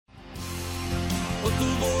But the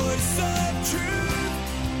voice of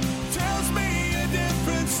truth tells me a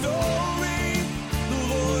different story. The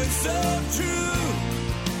voice of truth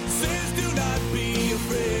says do not be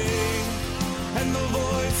afraid. And the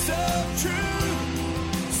voice of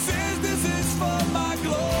truth says this is for my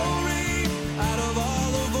glory. Out of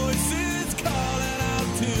all the voices calling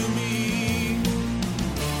out to me,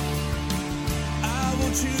 I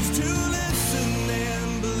will choose to listen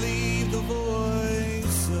and believe the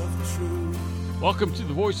voice of truth. Welcome to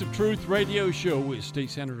the Voice of Truth radio show with State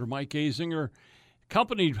Senator Mike Azinger,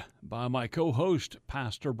 accompanied by my co-host,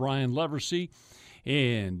 Pastor Brian Leversey.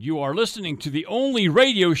 And you are listening to the only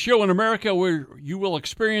radio show in America where you will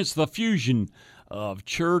experience the fusion of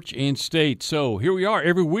church and state. So here we are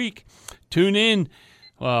every week. Tune in.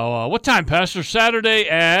 What time, Pastor? Saturday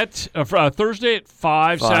at Thursday at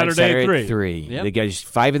 5, Saturday at 3. Yep. They got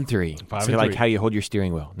 5 and 3. 5 so and like 3. How you hold your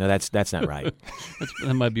steering wheel. No, that's not right.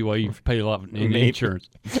 That might be why you pay a lot in insurance.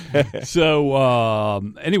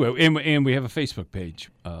 So anyway, and we have a Facebook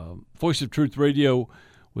page, Voice of Truth Radio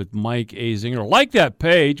with Mike Azinger. Like that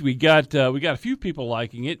page. We got a few people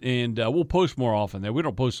liking it, and we'll post more often there. We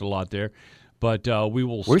don't post a lot there. But we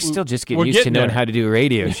will. We're still just getting used to knowing how to do a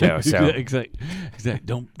radio show. So exactly.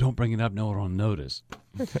 Don't bring it up. No one will notice.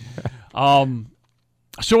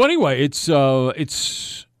 So anyway,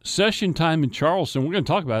 it's session time in Charleston. We're going to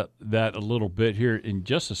talk about that a little bit here in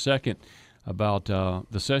just a second about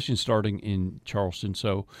the session starting in Charleston.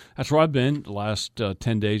 So that's where I've been the last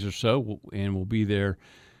 10 days or so, and we'll be there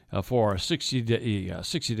for our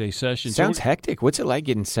 60-day session. Sounds hectic. What's it like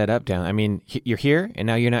getting set up down? I mean, you're here, and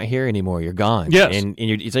now you're not here anymore. You're gone. Yes. And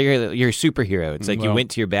it's like you're a superhero. It's like you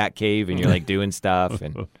went to your bat cave, and you're like doing stuff.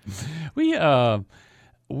 And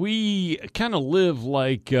we kind of live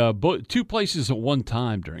like two places at one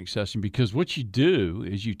time during session, because what you do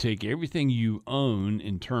is you take everything you own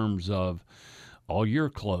in terms of all your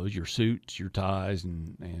clothes, your suits, your ties,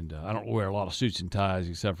 and I don't wear a lot of suits and ties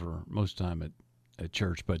except for most of the time at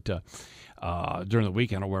church, but during the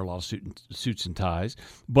weekend I wear a lot of suits and ties.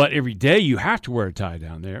 But every day you have to wear a tie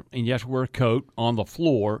down there, and you have to wear a coat on the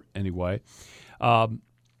floor anyway. So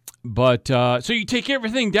you take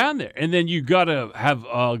everything down there, and then you got to have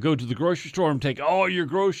go to the grocery store and take all your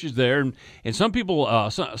groceries there. And some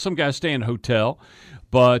people, some guys stay in a hotel,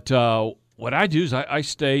 but what I do is I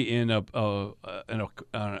stay in a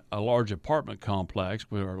large apartment complex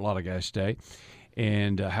where a lot of guys stay,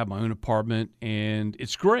 and have my own apartment, and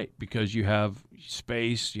it's great because you have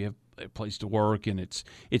space, you have a place to work, and it's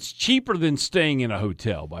cheaper than staying in a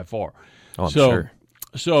hotel by far. Oh, I'm sure.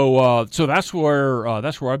 So that's where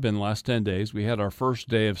I've been the last 10 days. We had our first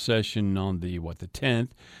day of session on the 10th,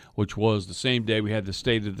 which was the same day we had the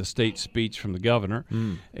State of the State speech from the governor,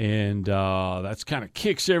 and that's kind of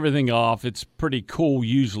kicks everything off. It's pretty cool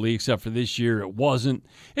usually, except for this year it wasn't.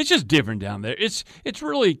 It's just different down there. It's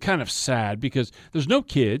really kind of sad because there's no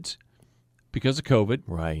kids because of COVID.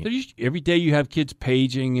 Right. Every day you have kids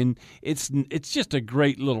paging, and it's just a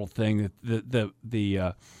great little thing that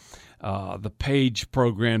the page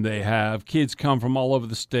program they have. Kids come from all over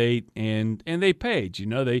the state, and they page.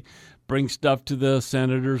 They bring stuff to the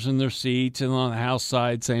senators in their seats, and on the House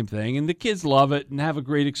side, same thing. And the kids love it and have a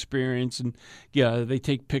great experience. And they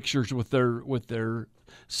take pictures with their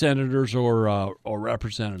senators or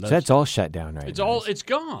representatives. So that's all shut down right now. It's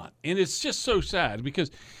gone, and it's just so sad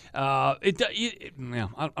because I'm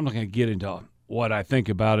not going to get into what I think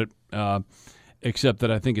about it, except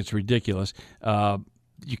that I think it's ridiculous.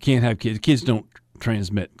 You can't have kids. Kids don't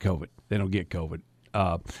transmit COVID. They don't get COVID.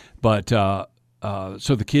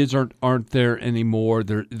 So the kids aren't there anymore.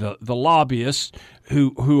 They're the lobbyists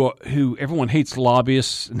who everyone hates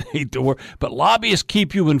lobbyists and hate the word, but lobbyists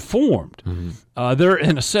keep you informed. Mm-hmm. They're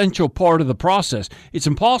an essential part of the process. It's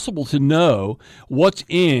impossible to know what's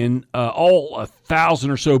in all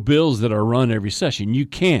 1,000 or so bills that are run every session. You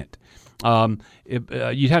can't.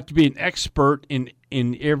 You'd have to be an expert in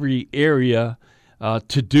every area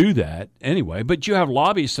to do that anyway. But you have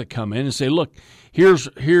lobbyists that come in and say, look, here's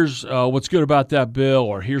what's good about that bill,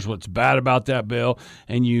 or here's what's bad about that bill.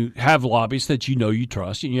 And you have lobbyists that you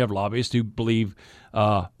trust, and you have lobbyists who believe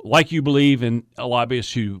like you believe, and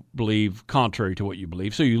lobbyists who believe contrary to what you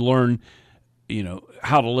believe. So you learn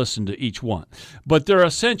how to listen to each one. But they're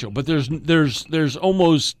essential. But there's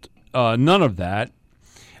almost none of that.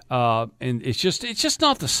 And it's just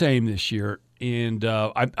not the same this year. And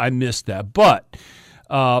I missed that, but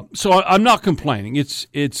so I'm not complaining. It's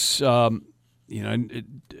to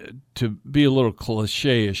be a little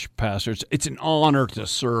cliche-ish, Pastor. It's an honor to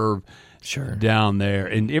serve down there.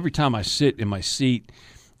 And every time I sit in my seat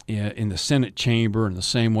in the Senate chamber in the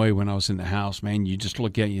same way when I was in the House. Man, you just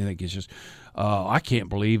look at it and you think it's just, I can't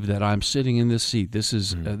believe that I'm sitting in this seat. This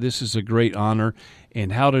is a great honor.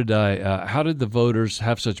 And how did the voters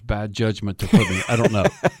have such bad judgment to put me? I don't know.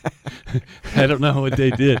 I don't know what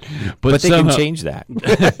they did, but they can change that.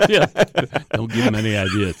 Yeah, don't give them any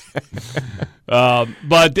ideas.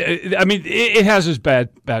 But I mean, it has its bad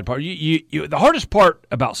part. The hardest part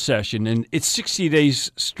about session, and it's 60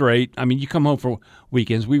 days straight. I mean, you come home for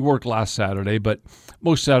weekends. We worked last Saturday, but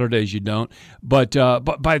most Saturdays you don't. But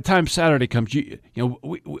by the time Saturday comes,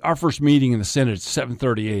 our first meeting in the Senate is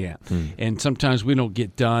 7:30 a.m. And sometimes we don't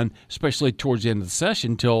get done, especially towards the end of the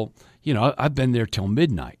session, till I've been there till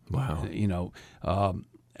midnight. Wow. It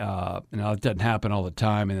doesn't happen all the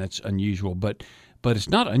time, and that's unusual. But it's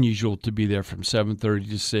not unusual to be there from 7:30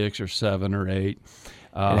 to 6 or 7 or 8.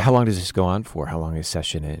 And how long does this go on for? How long is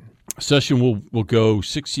session in? Session will go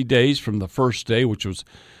 60 days from the first day, which was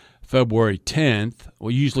February 10th.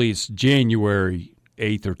 Well, usually it's January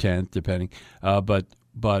 8th or 10th, depending. But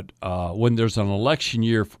when there's an election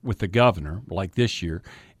year with the governor, like this year,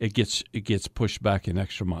 it gets pushed back an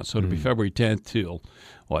extra month. So it'll be February 10th till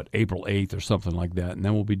April 8th or something like that, and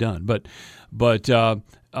then we'll be done. But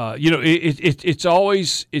it's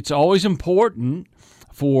always important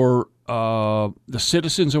for the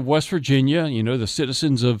citizens of West Virginia, the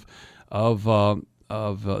citizens of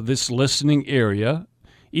this listening area,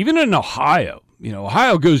 even in Ohio.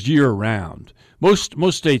 Ohio goes year round.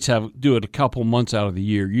 Most states do it a couple months out of the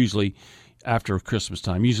year, usually after Christmas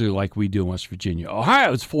time, usually like we do in West Virginia.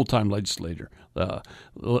 Ohio is full-time legislature.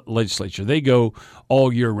 They go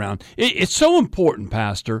all year round. It's so important,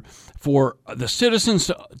 Pastor, for the citizens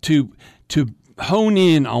to hone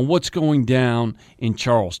in on what's going down in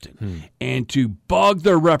Charleston and to bug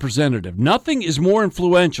their representative. Nothing is more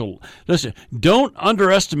influential. Listen, don't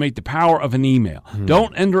underestimate the power of an email.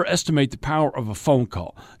 Don't underestimate the power of a phone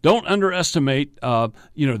call. Don't underestimate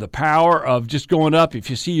the power of just going up. If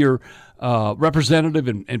you see your representative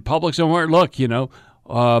in public somewhere, look,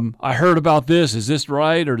 I heard about this. Is this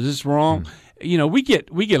right or is this wrong? We get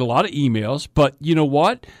a lot of emails, but you know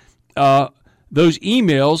what? Those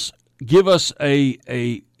emails give us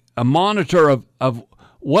a monitor of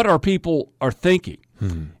what our people are thinking.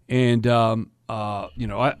 And I'm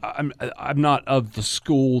not of the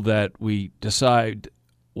school that we decide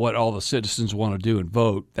what all the citizens want to do and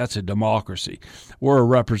vote. That's a democracy. We're a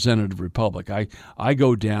representative republic. I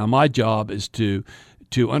go down. My job is to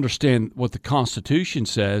understand what the Constitution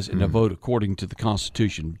says and to vote according to the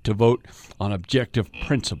Constitution, to vote on objective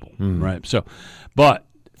principle, right? So, but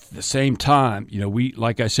at the same time,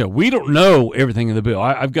 like I said, we don't know everything in the bill.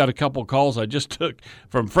 I've got a couple of calls I just took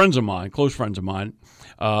from friends of mine, close friends of mine,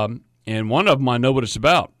 and one of them I know what it's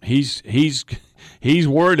about. He's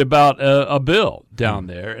worried about a bill down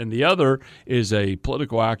there, and the other is a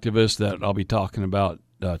political activist that I'll be talking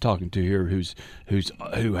to here,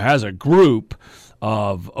 who has a group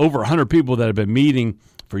of over 100 people that have been meeting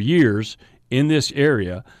for years in this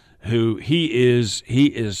area, who he is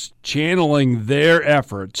channeling their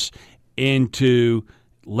efforts into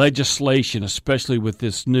legislation, especially with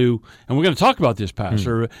this new, and we're going to talk about this,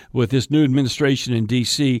 Pastor, with this new administration in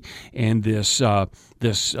D.C. and this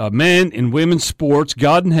men and women's sports.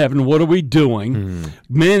 God in heaven, what are we doing?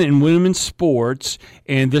 Men and women's sports,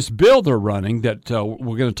 and this bill they're running that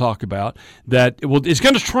we're going to talk about it's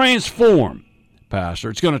going to transform,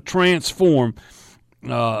 Pastor. It's going to transform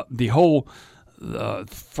the whole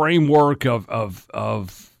framework of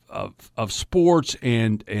sports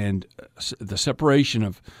and the separation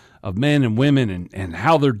of men and women and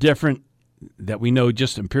how they're different, that we know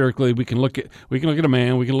just empirically. We can look at a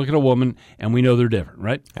man, we can look at a woman, and we know they're different,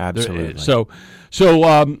 right? Absolutely. So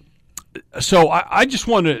I just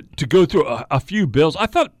wanted to go through a few bills. I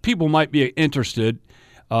thought people might be interested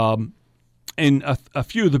in a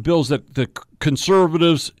few of the bills that the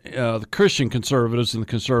conservatives, the Christian conservatives and the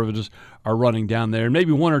conservatives are running down there, and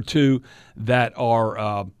maybe one or two that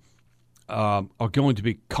are going to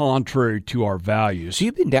be contrary to our values. So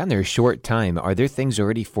you've been down there a short time. Are there things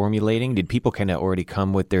already formulating? Did people kind of already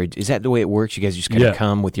come with their? Is that the way it works? You guys just kind of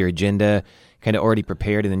come with your agenda, kind of already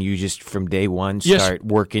prepared, and then you just from day one start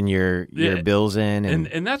working your bills in?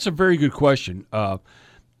 And that's a very good question,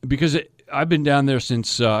 because I've been down there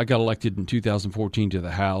since I got elected in 2014 to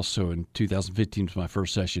the House, so in 2015 was my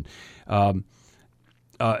first session.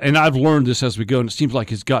 And I've learned this as we go, and it seems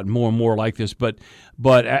like it's gotten more and more like this. But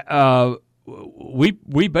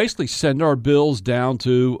we basically send our bills down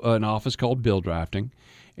to an office called Bill Drafting,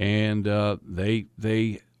 and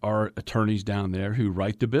they are attorneys down there who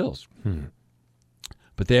write the bills.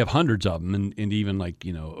 But they have hundreds of them, and even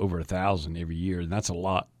over 1,000 every year, and that's a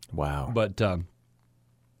lot. Wow. But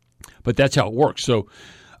that's how it works. So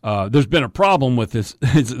there's been a problem with this.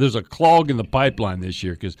 There's a clog in the pipeline this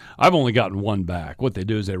year because I've only gotten one back. What they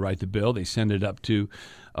do is they write the bill, they send it up to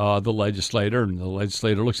the legislator, and the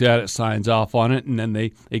legislator looks at it, signs off on it, and then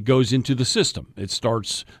it goes into the system. It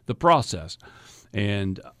starts the process.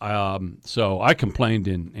 And so I complained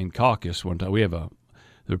in caucus one time. The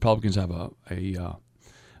Republicans have a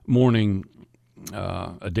morning,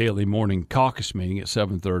 a daily morning caucus meeting at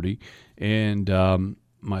 7:30, and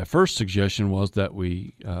my first suggestion was that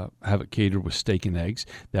we have it catered with steak and eggs.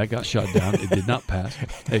 That got shut down. It did not pass.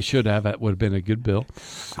 They should have. That would have been a good bill.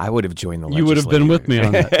 I would have joined the legislature. You would have been with me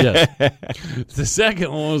on that, yes. The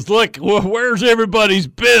second one was, look, where's everybody's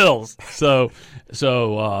bills? So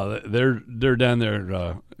they're down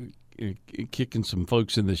there kicking some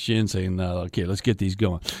folks in the shin, saying, "Okay, let's get these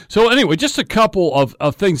going." So anyway, just a couple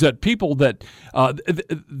of things that people that I've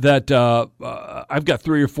got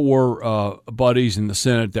 3 or 4 buddies in the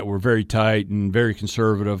Senate that were very tight and very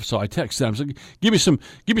conservative. So I text them, so give me some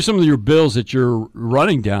of your bills that you're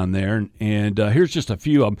running down there, and here's just a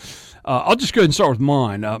few of them. I'll just go ahead and start with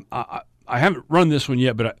mine. I haven't run this one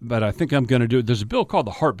yet, but I think I'm going to do it. There's a bill called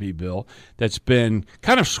the Heartbeat Bill that's been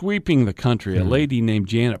kind of sweeping the country. A lady named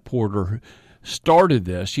Janet Porter started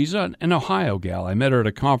this. She's an Ohio gal. I met her at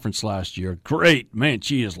a conference last year. Great. Man,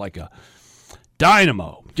 she is like a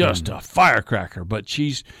dynamo, just a firecracker. But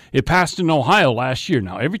it passed in Ohio last year.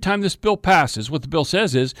 Now, every time this bill passes, what the bill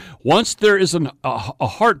says is once there is a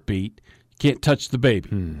heartbeat, you can't touch the baby.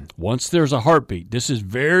 Once there's a heartbeat. This is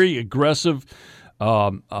very aggressive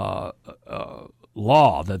law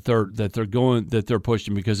that they're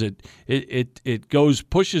pushing, because it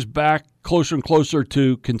pushes back closer and closer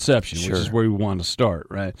to conception, which is where we want to start,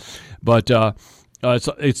 right? But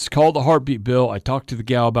it's called the Heartbeat Bill. I talked to the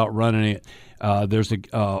gal about running it. There's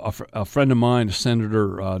a friend of mine, a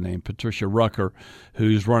senator named Patricia Rucker,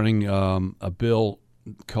 who's running a bill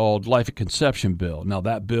called Life at Conception Bill. Now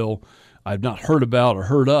that bill I've not heard about or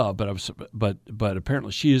heard of, but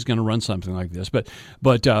apparently she is going to run something like this. But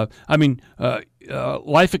I mean,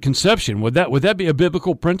 life at conception, would that be a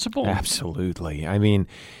biblical principle? Absolutely. I mean,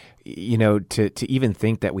 to even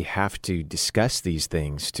think that we have to discuss these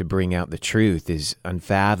things to bring out the truth is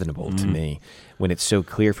unfathomable to me, when it's so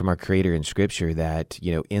clear from our Creator in Scripture that,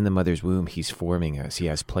 in the mother's womb, He's forming us. He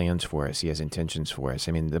has plans for us. He has intentions for us.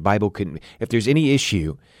 I mean, the Bible couldn't, if there's any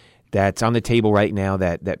issue that's on the table right now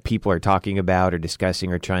that people are talking about or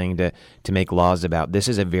discussing or trying to make laws about, this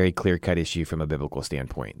is a very clear-cut issue from a biblical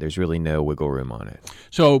standpoint. There's really no wiggle room on it.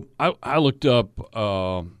 So I looked up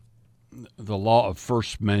the law of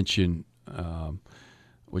first mention,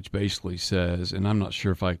 which basically says, and I'm not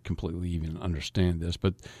sure if I completely even understand this,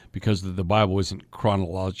 but because the Bible isn't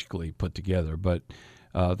chronologically put together, but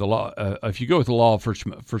the law, if you go with the law of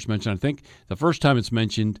first mention, I think the first time it's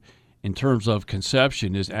mentioned in terms of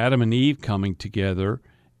conception is Adam and Eve coming together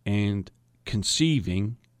and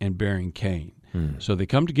conceiving and bearing Cain. So they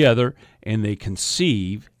come together and they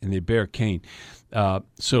conceive and they bear Cain.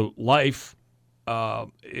 So life,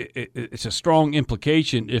 it's a strong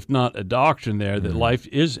implication, if not a doctrine there, that life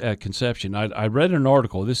is at conception. I read an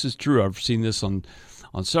article, this is true, I've seen this on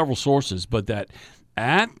several sources, but that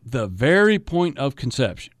at the very point of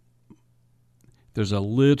conception, there's a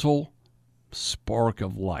little spark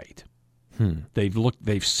of light.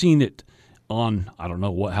 They've seen it on, I don't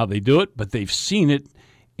know how they do it, but they've seen it,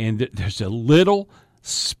 and there's a little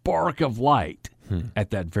spark of light at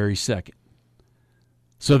that very second.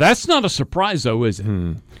 So that's not a surprise, though, is it?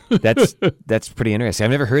 That's pretty interesting.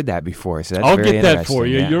 I've never heard that before. So that's I'll very get that for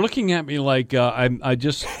you. Yeah. You're looking at me like I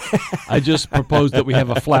just proposed that we have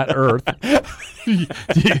a flat Earth.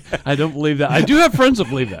 I don't believe that. I do have friends that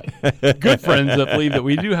believe that. Good friends that believe that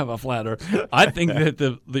we do have a flat Earth. I think that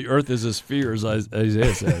the Earth is a sphere, as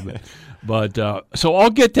Isaiah said. But so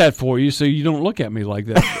I'll get that for you, so you don't look at me like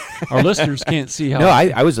that. Our listeners can't see how. No,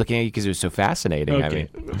 I was looking at you because it was so fascinating. Okay. I mean.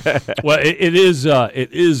 Well,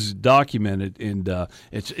 it is documented, and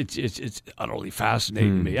it's utterly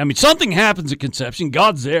fascinating to me. I mean, something happens at conception.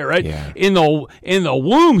 God's there, right? Yeah. In the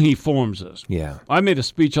womb, He forms us. Yeah. I made a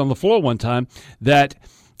speech on the floor one time that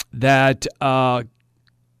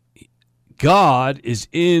God is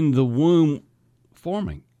in the womb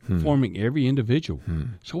forming every individual.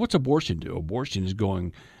 So what's abortion do? Abortion is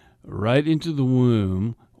going right into the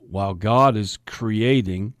womb while God is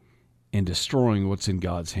creating and destroying what's in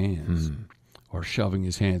God's hands or shoving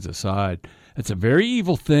His hands aside. It's a very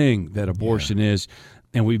evil thing that abortion is.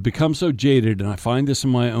 And we've become so jaded, and I find this in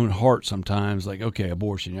my own heart sometimes, like, okay,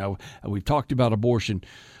 abortion. We've talked about abortion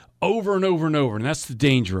over and over and over, and that's the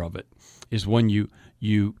danger of it, is when you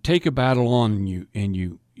take a battle on and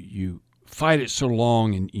you fight it so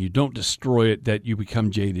long and you don't destroy it that you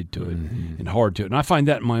become jaded to it and hard to it. And I find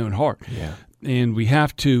that in my own heart. Yeah. And we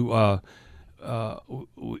have to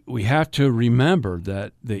remember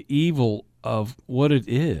that the evil of what it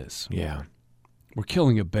is. Yeah. We're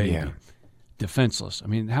killing a baby, Yeah. defenseless. I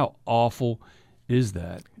mean, how awful is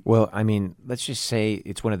that? Well, I mean, let's just say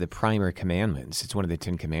it's one of the primary commandments. It's one of the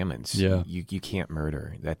 10 commandments. Yeah. You can't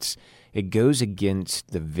murder. It goes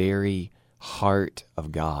against the very heart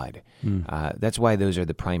of God. That's why those are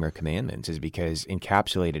the primary commandments, is because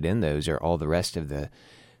encapsulated in those are all the rest of the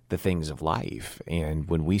things of life. And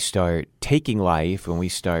when we start taking life, when we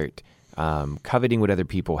start coveting what other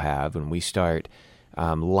people have, when we start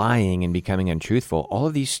lying and becoming untruthful, all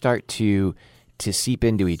of these start to seep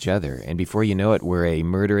into each other. And before you know it, we're a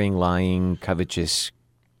murdering, lying, covetous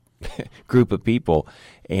group of people.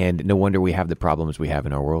 And no wonder we have the problems we have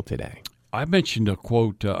in our world today. I mentioned a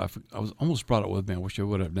quote. I was almost brought it with me. I wish I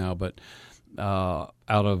would have now, but out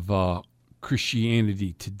of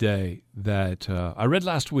Christianity Today that I read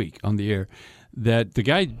last week on the air, that the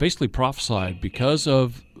guy basically prophesied because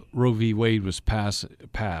of Roe v. Wade was passed,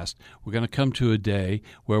 we're going to come to a day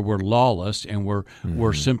where we're lawless and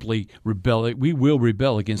we're simply rebelling. We will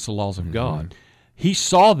rebel against the laws of God. He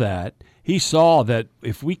saw that. He saw that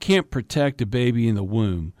if we can't protect a baby in the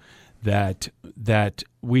womb, that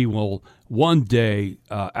we will one day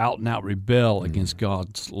out and out rebel against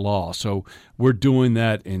God's law. So we're doing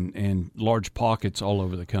that in large pockets all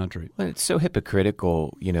over the country. Well, it's so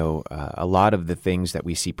hypocritical, a lot of the things that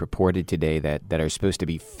we see purported today that are supposed to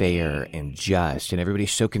be fair and just, and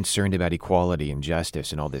everybody's so concerned about equality and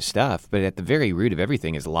justice and all this stuff, but at the very root of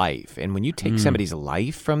everything is life. And when you take somebody's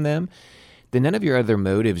life from them, then none of your other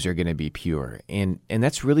motives are going to be pure. And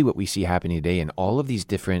that's really what we see happening today in all of these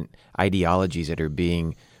different ideologies that are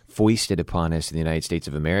being foisted upon us in the United States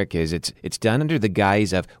of America. Is it's done under the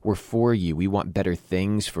guise of, we're for you, we want better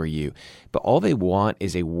things for you. But all they want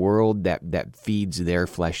is a world that feeds their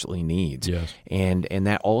fleshly needs. Yes. And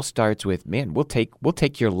that all starts with, man, we'll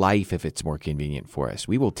take your life if it's more convenient for us.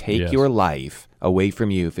 We will take your life away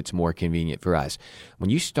from you if it's more convenient for us. When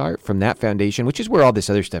you start from that foundation, which is where all this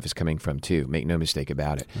other stuff is coming from too, make no mistake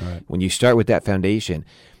about it. Right. When you start with that foundation,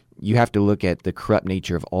 you have to look at the corrupt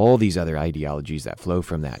nature of all these other ideologies that flow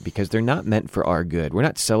from that, because they're not meant for our good. We're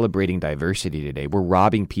not celebrating diversity today. We're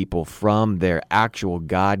robbing people from their actual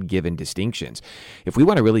God-given distinctions. If we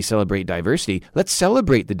want to really celebrate diversity, let's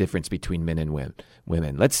celebrate the difference between men and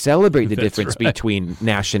women. Let's celebrate the difference between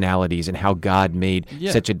nationalities and how God made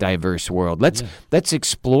such a diverse world. Let's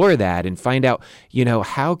explore that and find out,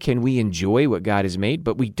 how can we enjoy what God has made?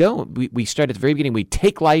 But we don't. We start at the very beginning. We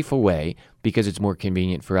take life away because it's more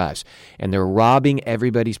convenient for us. And they're robbing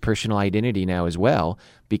everybody's personal identity now as well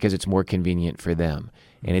because it's more convenient for them.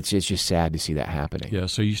 And it's just sad to see that happening. Yeah,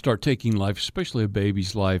 so you start taking life, especially a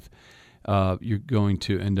baby's life, you're going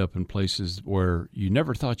to end up in places where you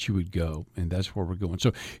never thought you would go, and that's where we're going.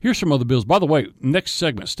 So here's some other bills. By the way, next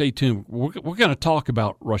segment, stay tuned. We're going to talk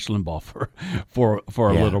about Rush Limbaugh for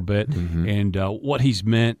a little bit and what he's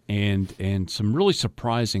meant and some really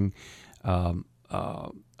surprising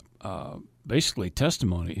basically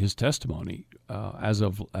his testimony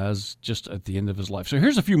as just at the end of his life. So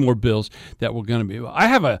here's a few more bills that we're going to be. I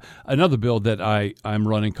have another bill that I'm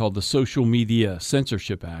running called the Social Media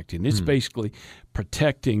Censorship Act, and it's basically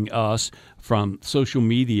protecting us from social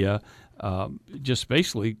media just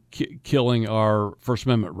basically killing our First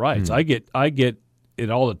Amendment rights. I get it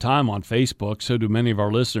all the time on Facebook. So do many of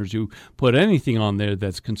our listeners who put anything on there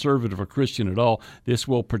that's conservative or Christian at all. This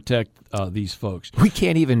will protect these folks. We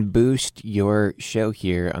can't even boost your show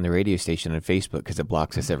here on the radio station on Facebook because it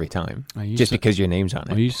blocks us every time, because your name's on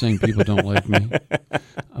it. Are you saying people don't like me? I'm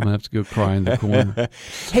going to have to go cry in the corner.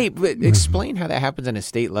 Hey, but explain how that happens on a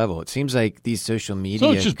state level. It seems like these social media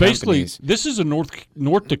So it's just companies... basically, this is a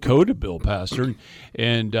North Dakota bill, Pastor,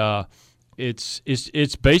 and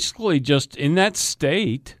it's basically just in that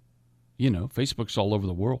state, Facebook's all over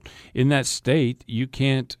the world. In that state, you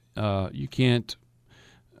can't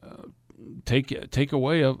take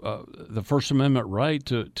away the First Amendment right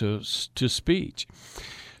to speech.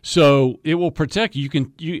 So it will protect you.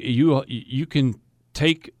 You can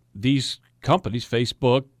take these companies,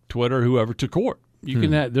 Facebook, Twitter, whoever, to court. You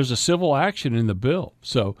can. There's a civil action in the bill.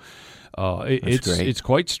 So. It's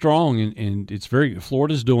quite strong, and it's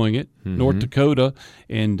Florida's doing it, North Dakota,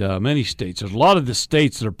 and many states. There's a lot of the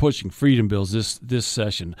states that are pushing freedom bills this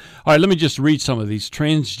session. All right, let me just read some of these.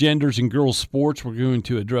 Transgenders in girls' sports, we're going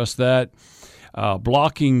to address that.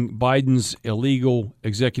 blocking Biden's illegal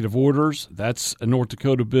executive orders. That's a North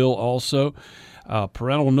Dakota bill also.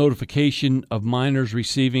 Parental notification of minors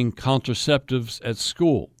receiving contraceptives at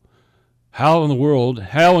school. How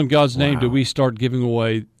in God's name do we start giving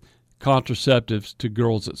away contraceptives to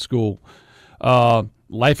girls at school?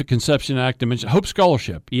 Life at Conception Act, I mentioned Hope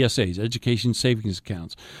Scholarship, ESAs, Education Savings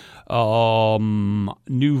Accounts.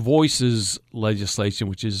 New Voices legislation,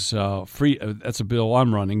 which is free. That's a bill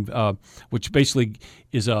I'm running, which basically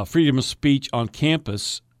is freedom of speech on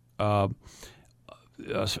campus.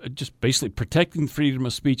 Just basically protecting freedom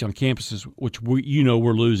of speech on campuses, which we're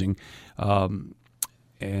losing.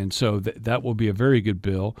 And so that will be a very good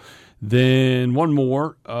bill. Then one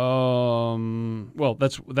more.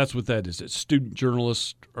 That's what that is. It's student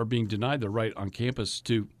journalists are being denied their right on campus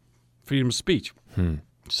to freedom of speech.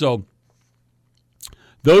 So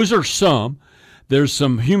those are some. There's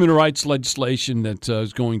some human rights legislation that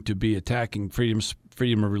is going to be attacking freedom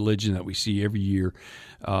of religion that we see every year.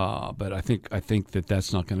 But I think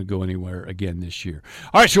that's not going to go anywhere again this year.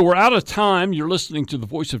 All right, so we're out of time. You're listening to the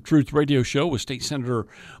Voice of Truth radio show with State Senator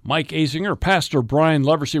Mike Azinger, Pastor Brian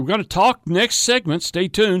Leversey. We're going to talk next segment. Stay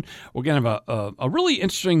tuned. We're going to have a really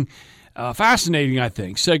interesting, fascinating, I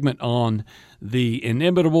think, segment on the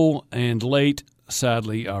inimitable and late,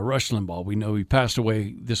 sadly, Rush Limbaugh. We know he passed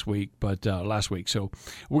away this week, but last week. So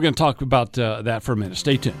we're going to talk about that for a minute.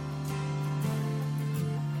 Stay tuned.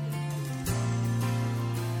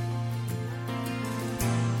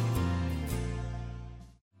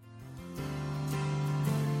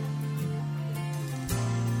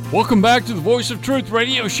 Welcome back to the Voice of Truth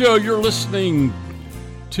radio show. You're listening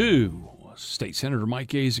to State Senator Mike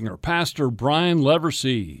Azinger, Pastor Brian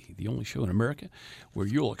Leversey, the only show in America where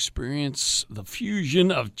you'll experience the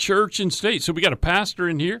fusion of church and state. So we got a pastor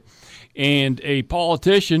in here and a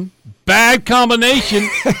politician. Bad combination.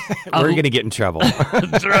 We're going to get in trouble.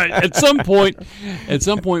 That's right. At some point,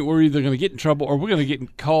 we're either going to get in trouble or we're going to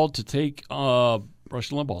get called to take Rush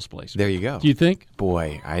Limbaugh's place. There you go. Do you think?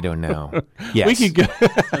 Boy, I don't know. Yes. We could go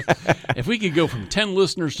if we could go from 10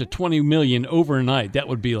 listeners to 20 million overnight, that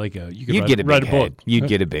would be like you'd get a big head. You'd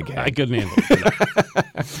get a big head. I couldn't handle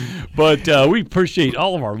it. But we appreciate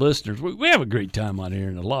all of our listeners. We have a great time on here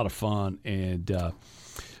and a lot of fun. And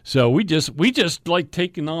so we just like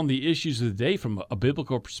taking on the issues of the day from a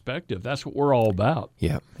biblical perspective. That's what we're all about.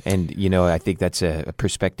 Yeah. And, I think that's a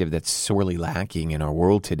perspective that's sorely lacking in our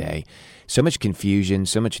world today. So much confusion,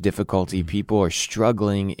 so much difficulty. People are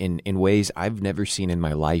struggling in ways I've never seen in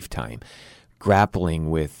my lifetime, grappling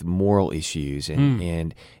with moral issues.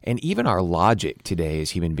 And even our logic today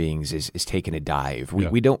as human beings is taking a dive.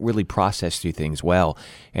 We don't really process through things well.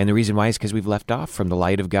 And the reason why is because we've left off from the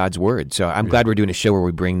light of God's Word. So I'm glad we're doing a show where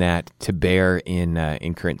we bring that to bear in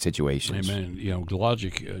current situations. Amen.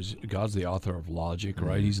 Logic is God's the author of logic,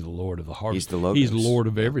 right? He's the Lord of the heart. He's the Logos. He's the Lord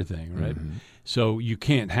of everything, right? Mm-hmm. So you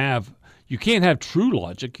can't have true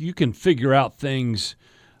logic. You can figure out things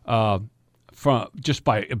from just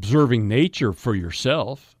by observing nature for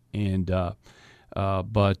yourself, but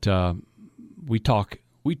we talk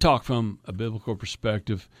from a biblical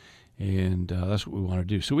perspective, and that's what we want to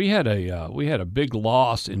do. So we had a big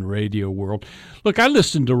loss in radio world. Look, I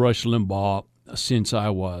listened to Rush Limbaugh since I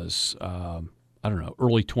was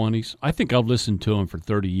early 20s. I think I've listened to him for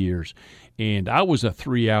 30 years, and I was a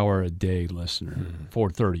 3-hour-a-day listener for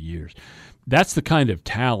 30 years. That's the kind of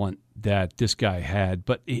talent that this guy had,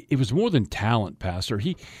 but it was more than talent, Pastor.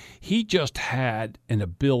 He just had an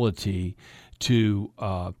ability to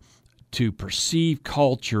perceive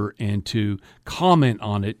culture and to comment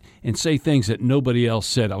on it and say things that nobody else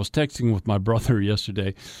said. I was texting with my brother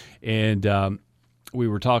yesterday, and we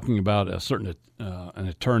were talking about a certain an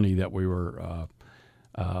attorney that we were.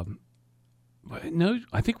 No,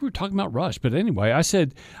 I think we were talking about Rush, but anyway, I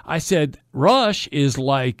said Rush is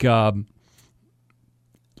like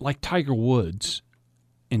Tiger Woods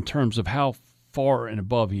in terms of how far and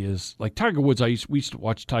above he is. Like Tiger Woods, we used to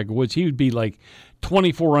watch Tiger Woods. He would be like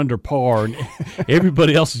 24 under par, and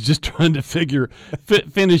everybody else is just trying to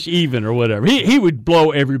finish even or whatever. He would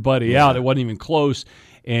blow everybody out. It wasn't even close.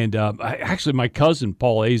 And actually, my cousin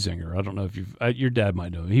Paul Azinger, I don't know if your dad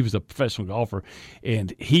might know him. He was a professional golfer,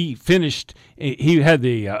 and he finished. He had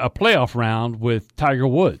a playoff round with Tiger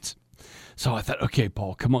Woods. So I thought, okay,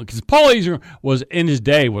 Paul, come on, because Paul Azinger was in his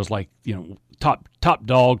day was like top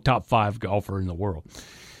dog, top 5 golfer in the world.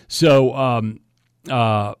 So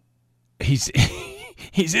he's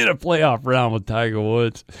he's in a playoff round with Tiger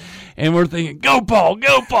Woods, and we're thinking, go Paul,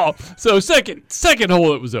 go Paul. So second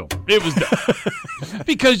hole, it was over. It was done.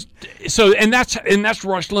 And that's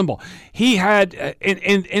Rush Limbaugh. He had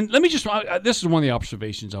and let me just this is one of the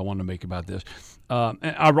observations I want to make about this. And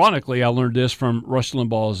ironically, I learned this from Rush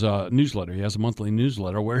Limbaugh's newsletter. He has a monthly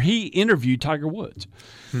newsletter where he interviewed Tiger Woods.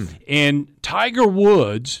 And Tiger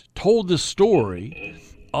Woods told the story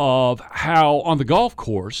of how on the golf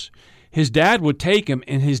course his dad would take him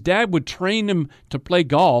and his dad would train him to play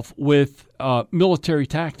golf with military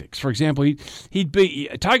tactics. For example,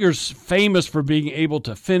 Tiger's famous for being able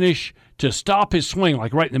to stop his swing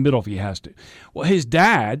like right in the middle if he has to. Well, his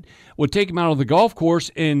dad would take him out of the golf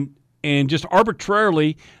course and just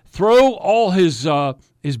arbitrarily throw all his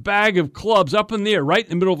bag of clubs up in the air right in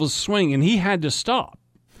the middle of his swing, and he had to stop.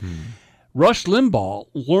 Rush Limbaugh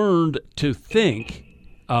learned to think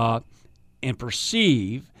and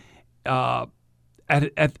perceive at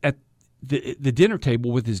the dinner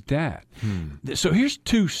table with his dad. So here's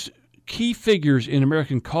two key figures in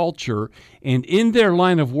American culture, and in their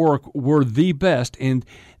line of work were the best, and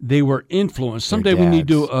they were influenced. Someday we need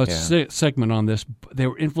to do a segment on this. They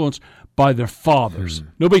were influenced by their fathers.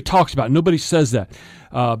 Nobody talks about it. Nobody says that.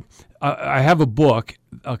 I have a book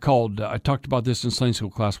called, I talked about this in Sunday school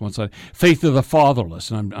class once, Faith of the Fatherless,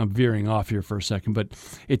 and I'm veering off here for a second, but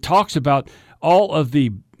it talks about all of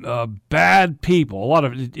the bad people.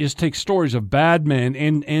 It just takes stories of bad men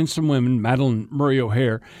and some women, Madeline Murray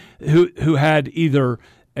O'Hare, who had either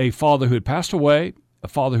a father who had passed away, a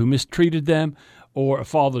father who mistreated them, or a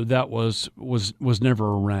father that was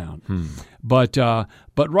never around. But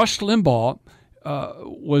Rush Limbaugh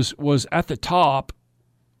was at the top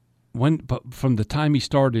from the time he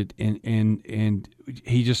started, and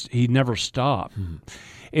he never stopped.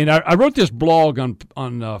 And I wrote this blog on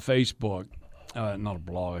Facebook. Not a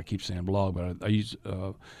blog. I keep saying blog, but I use.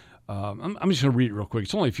 I'm just going to read it real quick.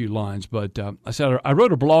 It's only a few lines, but I said I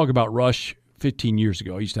wrote a blog about Rush 15 years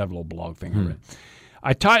ago. I used to have a little blog thing I read.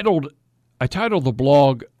 I titled the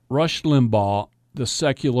blog "Rush Limbaugh, the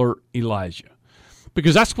Secular Elijah,"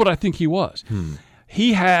 because that's what I think he was.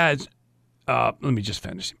 He had. Let me just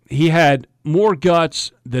finish. He had more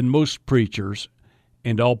guts than most preachers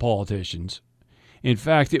and all politicians. In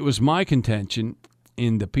fact, it was my contention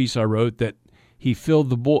in the piece I wrote that he filled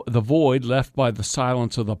the void left by the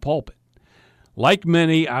silence of the pulpit. Like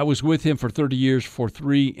many, I was with him for 30 years for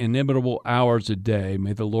 3 inimitable hours a day.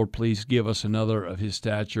 May the Lord please give us another of his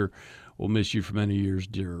stature. We'll miss you for many years,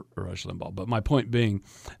 dear Rush Limbaugh. But my point being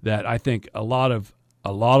that I think a lot of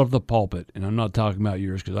the pulpit, and I'm not talking about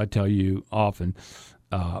yours because I tell you often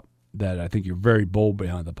that I think you're very bold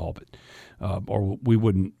behind the pulpit, or we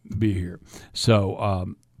wouldn't be here.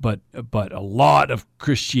 So, but a lot of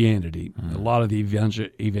Christianity, a lot of the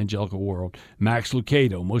evangelical world. Max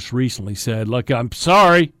Lucado most recently said, "Look, I'm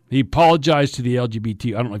sorry." He apologized to the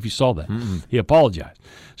LGBT. I don't know if you saw that. He apologized.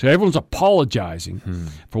 So everyone's apologizing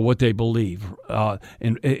for what they believe.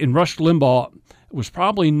 And Rush Limbaugh was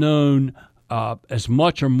probably known as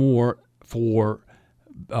much or more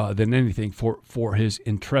than anything for his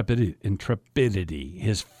intrepidity,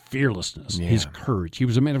 his fearlessness, his courage. He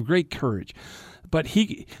was a man of great courage. But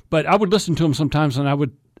I would listen to him sometimes,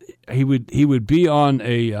 and he would be on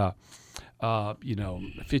a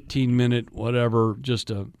 15-minute whatever,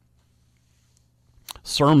 just a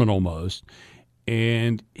sermon almost,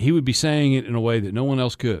 and he would be saying it in a way that no one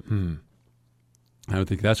else could. I would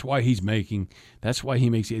think that's why he makes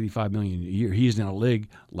 $85 million a year. He is in a league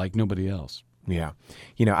like nobody else. Yeah.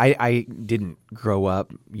 I didn't grow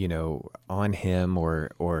up, on him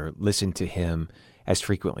or listen to him as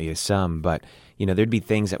frequently as some, but, there'd be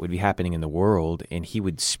things that would be happening in the world, and he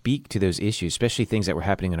would speak to those issues, especially things that were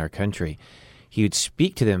happening in our country. He would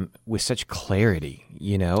speak to them with such clarity,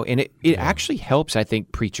 and it actually helps, I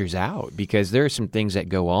think, preachers out, because there are some things that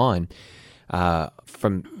go on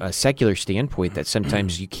from a secular standpoint that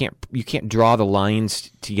sometimes you can't draw the lines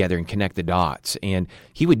together and connect the dots. And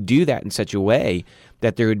he would do that in such a way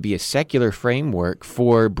that there would be a secular framework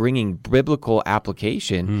for bringing biblical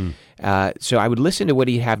application. So I would listen to what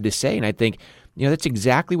he'd have to say, and I think, that's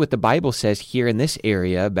exactly what the Bible says here in this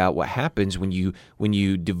area about what happens when you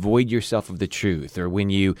devoid yourself of the truth, or when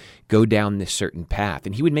you go down this certain path.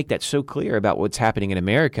 And he would make that so clear about what's happening in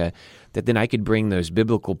America that then I could bring those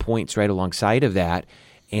biblical points right alongside of that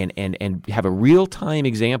and have a real-time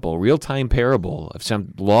example, real-time parable of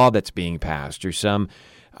some law that's being passed, or some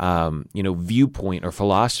viewpoint or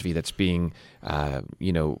philosophy that's being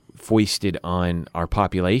foisted on our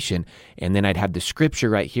population. And then I'd have the scripture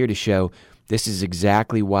right here to show this is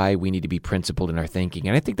exactly why we need to be principled in our thinking.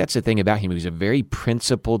 And I think that's the thing about him. He was a very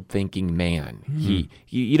principled thinking man.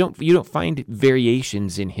 You don't find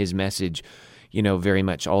variations in his message, very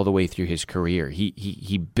much all the way through his career.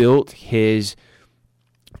 He built his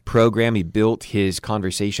program, he built his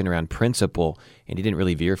conversation around principle, and he didn't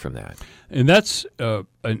really veer from that. And that's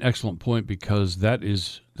an excellent point, because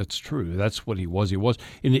that's true. That's what he was.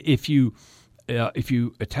 And if you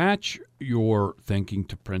attach your thinking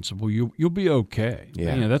to principle, you'll be okay.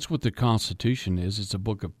 Yeah. That's what the Constitution is. It's a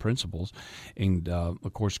book of principles, and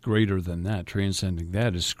of course, greater than that, transcending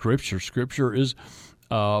that, is Scripture. Scripture is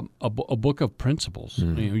a book of principles.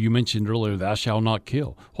 You mentioned earlier, "Thou shalt not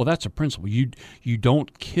kill." Well, that's a principle. You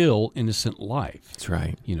don't kill innocent life. That's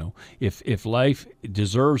right. If life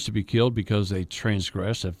deserves to be killed because they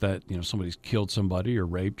transgress, if that somebody's killed somebody or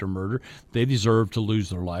raped or murdered, they deserve to lose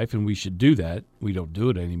their life, and we should do that. We don't do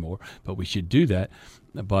it anymore, but we should do that.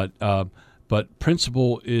 But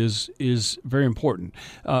principle is very important.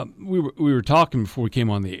 We were talking before we came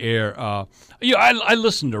on the air. I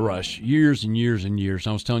listened to Rush years and years and years.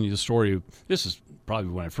 I was telling you the story. This is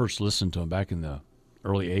probably when I first listened to him back in the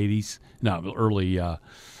early '80s. No,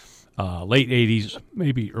 late '80s,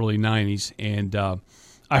 maybe early '90s. And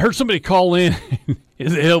I heard somebody call in.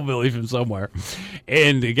 He's a hillbilly from somewhere,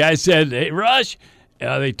 and the guy said, "Hey, Rush."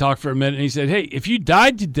 They talked for a minute, and he said, "Hey, if you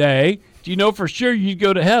died today, do you know for sure you'd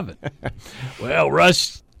go to heaven?" Well,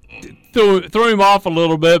 Rush threw him off a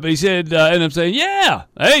little bit, but he said, ended up saying, "Yeah,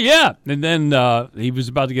 hey, yeah." And then he was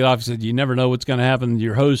about to get off. He said, "You never know what's going to happen.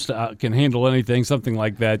 Your host can handle anything," something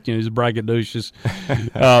like that. He's braggadocious.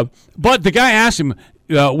 But the guy asked him,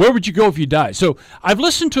 "Where would you go if you died?" So I've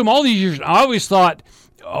listened to him all these years, and I always thought,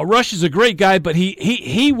 Rush is a great guy, but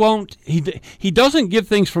he doesn't give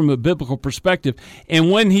things from a biblical perspective.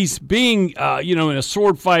 And when he's being in a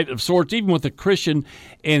sword fight of sorts, even with a Christian,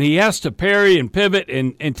 and he has to parry and pivot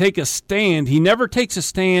and take a stand, he never takes a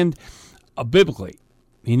stand biblically.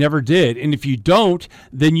 He never did. And if you don't,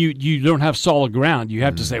 then you don't have solid ground. You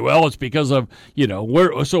have to say, well, it's because of,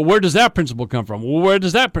 where does that principle come from? Well, where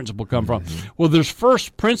does that principle come from? Well, there's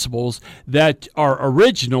first principles that are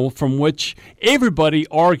original, from which everybody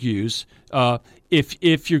argues.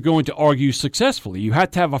 If you're going to argue successfully, you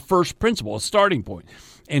have to have a first principle, a starting point.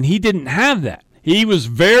 And he didn't have that. He was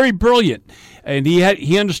very brilliant, and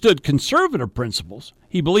he understood conservative principles.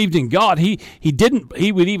 He believed in God. He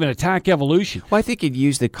would even attack evolution. Well, I think he'd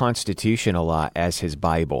use the Constitution a lot as his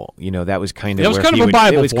Bible. That was kind of a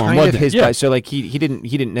Bible. It was kind of his Bible. So like he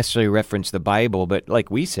didn't necessarily reference the Bible, but like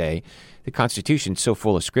we say, the Constitution's so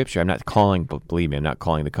full of Scripture. Believe me, I'm not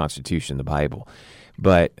calling the Constitution the Bible,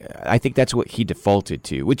 but I think that's what he defaulted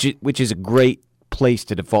to, which is a great place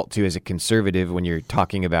to default to as a conservative when you're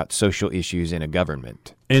talking about social issues in a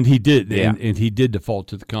government. And he did, and he did default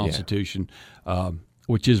to the Constitution,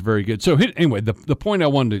 which is very good. So anyway, the point I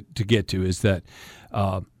wanted to get to is that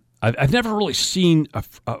I've never really seen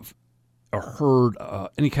or heard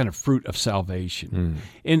any kind of fruit of salvation.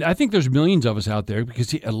 And I think there's millions of us out there,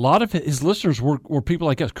 because a lot of his listeners were people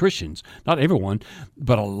like us, Christians. Not everyone,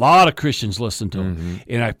 but a lot of Christians listen to him.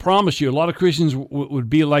 And I promise you, a lot of Christians would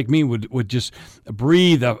be like me, would just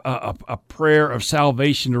breathe a prayer of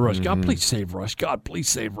salvation to Rush. God, please save Rush. God, please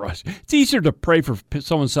save Rush. It's easier to pray for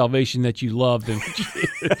someone's salvation that you love than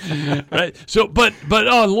right. So, but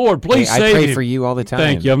oh Lord, please save him. I pray for you all the time.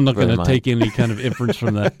 Thank you. I'm not going to take any kind of inference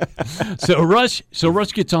from that. So Rush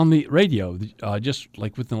gets on the radio just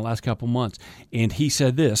like within the last couple months, and he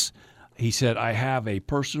said this. He said, "I have a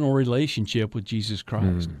personal relationship with Jesus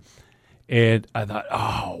Christ." And I thought,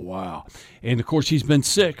 oh, wow. And, of course, he's been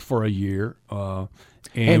sick for a year.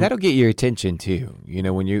 And that'll get your attention, too,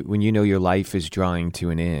 when you know your life is drawing to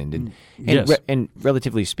an end. And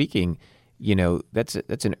relatively speaking, that's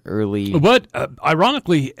an early... But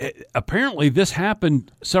ironically, apparently this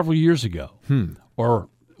happened several years ago, or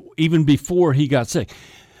even before he got sick.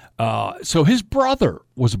 So his brother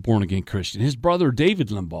was a born-again Christian. His brother, David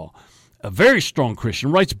Limbaugh, a very strong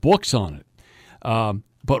Christian, writes books on it.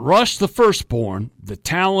 But Rush, the firstborn, the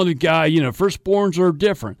talented guy, firstborns are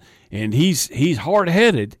different, and he's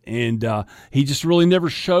hard-headed, and he just really never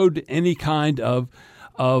showed any kind of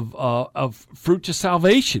fruit to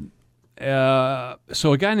salvation. So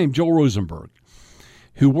a guy named Joel Rosenberg,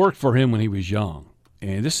 who worked for him when he was young,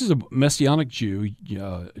 and this is a Messianic Jew,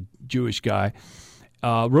 Jewish guy,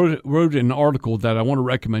 wrote an article that I want to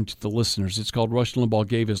recommend to the listeners. It's called "Rush Limbaugh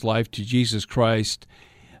Gave His Life to Jesus Christ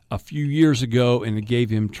a Few Years Ago, and it gave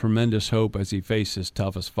him tremendous hope as he faced his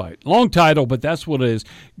toughest fight." Long title, but that's what it is.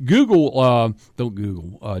 DuckDuckGo,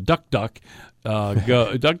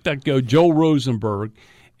 Joel Rosenberg,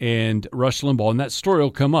 and Rush Limbaugh, and that story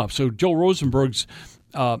will come up. So Joel Rosenberg's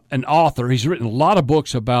an author. He's written a lot of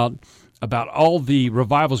books about all the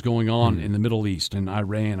revivals going on in the Middle East and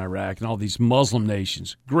Iran, Iraq, and all these Muslim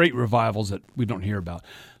nations. Great revivals that we don't hear about.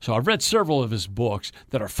 So I've read several of his books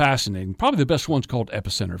that are fascinating. Probably the best one's called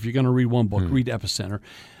Epicenter. If you're going to read one book, read Epicenter,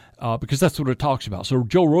 because that's what it talks about. So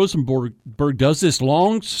Joel Rosenberg does this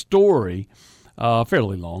long story,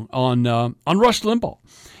 fairly long, on Rush Limbaugh,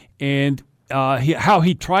 and how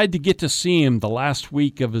he tried to get to see him the last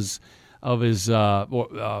week of his at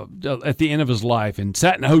the end of his life, and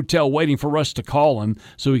sat in a hotel waiting for Rush to call him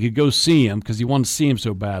so he could go see him because he wanted to see him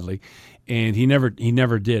so badly, and he never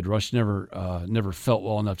did. Rush never felt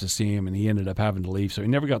well enough to see him, and he ended up having to leave, so he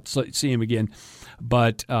never got to see him again.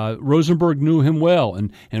 But Rosenberg knew him well,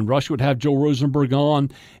 and Rush would have Joel Rosenberg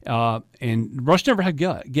on, and Rush never had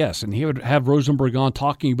guests, and he would have Rosenberg on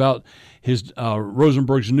talking about his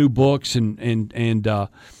Rosenberg's new books and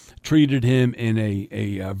treated him in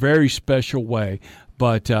a very special way.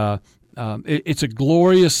 But it's a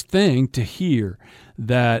glorious thing to hear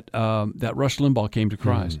that Rush Limbaugh came to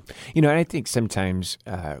Christ. And I think sometimes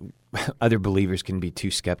other believers can be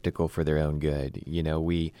too skeptical for their own good.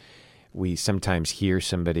 We sometimes hear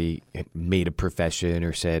somebody made a profession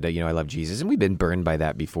or said, I love Jesus, and we've been burned by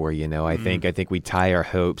that before. I think we tie our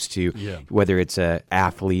hopes to whether it's an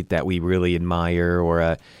athlete that we really admire or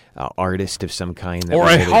a artist of some kind, that or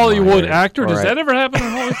a Hollywood actor. Does that ever happen in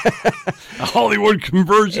Hollywood? A Hollywood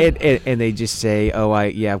conversion, and they just say,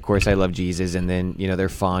 of course I love Jesus, and then they're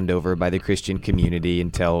fawned over by the Christian community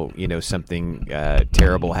until something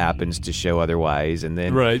terrible happens to show otherwise, and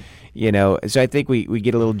then right. So I think we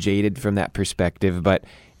get a little jaded from that perspective, but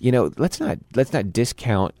let's not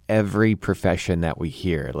discount every profession that we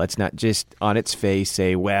hear. Let's not just on its face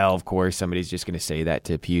say, well, of course somebody's just going to say that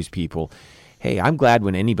to appease people. Hey, I'm glad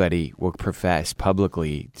when anybody will profess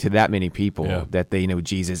publicly to that many people that they know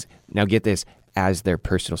Jesus. Now get this, as their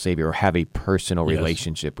personal Savior, or have a personal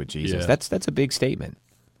relationship with Jesus. Yes. That's a big statement.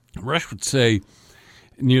 Rush would say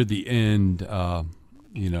near the end, the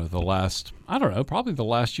last, probably the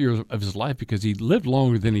last year of his life, because he lived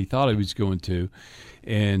longer than he thought he was going to.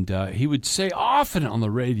 And he would say often on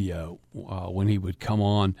the radio when he would come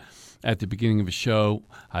on at the beginning of a show,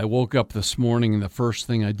 I woke up this morning and the first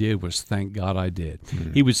thing I did was thank God I did.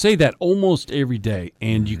 Mm-hmm. He would say that almost every day,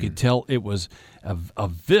 and you could tell it was a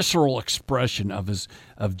visceral expression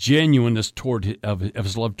of genuineness of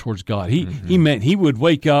his love towards God. He meant he would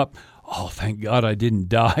wake up, thank God I didn't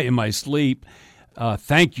die in my sleep.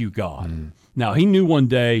 Thank you, God. Mm. Now, he knew one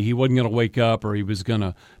day he wasn't going to wake up or he was going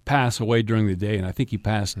to pass away during the day, and I think he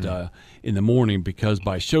passed in the morning, because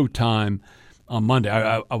by showtime on Monday,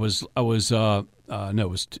 it was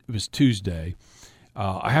Tuesday.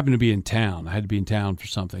 I happened to be in town. I had to be in town for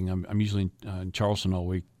something. I'm usually in Charleston all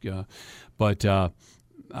week, so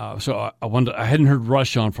I hadn't heard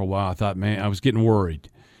Rush on for a while. I thought, man, I was getting worried.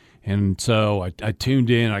 And so I tuned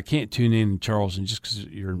in. I can't tune in Charleston just because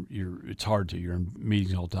it's hard to. You're in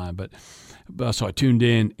meetings all the time. But so I tuned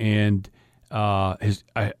in, and I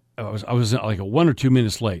was like 1 or 2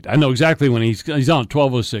 minutes late. I know exactly when he's on at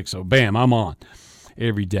 12:06. So bam, I'm on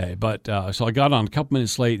every day. But so I got on a couple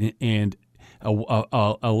minutes late, and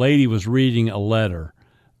a lady was reading a letter,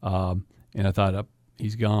 and I thought,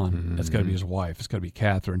 he's gone. Mm-hmm. That's got to be his wife. It's got to be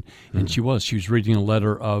Catherine. Mm-hmm. And she was reading a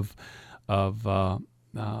letter of.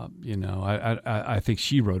 I think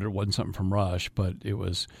she wrote it. It wasn't something from Rush, but it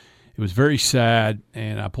was very sad.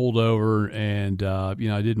 And I pulled over, and I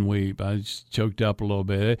didn't weep. I just choked up a little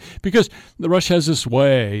bit, because the Rush has this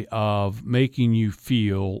way of making you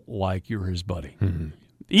feel like you're his buddy,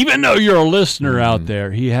 even though you're a listener out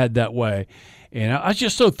there. He had that way, and I was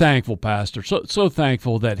just so thankful, Pastor, so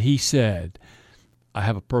thankful that he said, I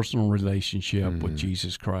have a personal relationship with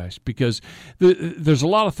Jesus Christ, because there's a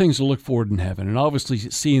lot of things to look forward in heaven, and obviously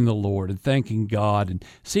seeing the Lord and thanking God and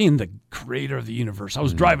seeing the creator of the universe. I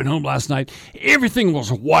was driving home last night. Everything was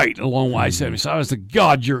white along I-70. So I was like,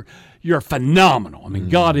 God, you're phenomenal. I mean,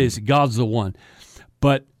 God's the one.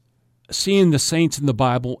 But seeing the saints in the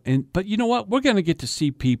Bible, but you know what? We're going to get to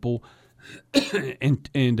see people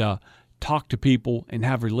and talk to people and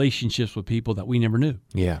have relationships with people that we never knew,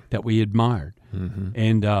 that we admired.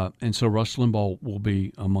 Mm-hmm. And so Rush Limbaugh will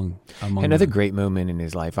be among another them. Great moment in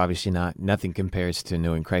his life. Obviously, nothing compares to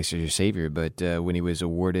knowing Christ as your Savior, but when he was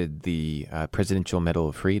awarded the Presidential Medal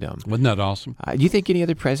of Freedom. Wasn't that awesome? Do you think any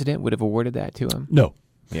other president would have awarded that to him? No.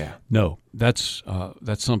 Yeah. No. That's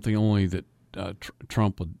something only that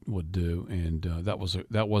Trump would do, and that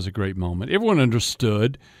was a great moment. Everyone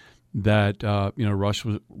understood that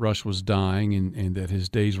Rush was dying, and that his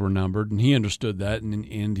days were numbered, and he understood that,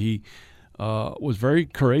 and he was very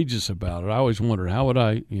courageous about it. I always wondered, how would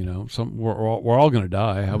I, we're all going to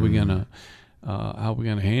die. How are we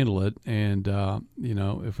going to handle it? And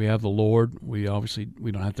if we have the Lord, we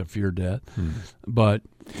don't have to fear death. But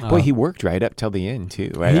boy, he worked right up till the end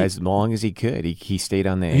too. Right, as long as he could, he stayed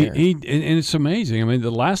on the air. And it's amazing. I mean,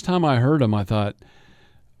 the last time I heard him, I thought,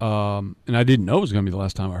 and I didn't know it was going to be the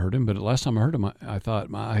last time I heard him. But the last time I heard him, I thought,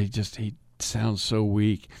 he sounds so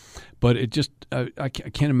weak. But it just, I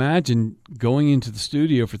can't imagine going into the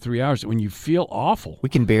studio for 3 hours when you feel awful. We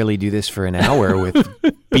can barely do this for an hour with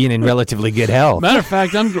being in relatively good health. Matter of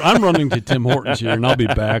fact, I'm running to Tim Hortons here, and I'll be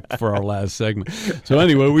back for our last segment. So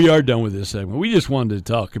anyway, we are done with this segment. We just wanted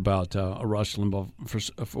to talk about Rush Limbaugh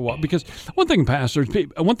for a while, because one thing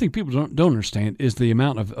people don't understand is the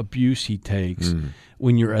amount of abuse he takes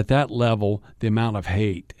when you're at that level, the amount of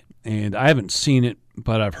hate. And I haven't seen it,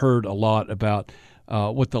 but I've heard a lot about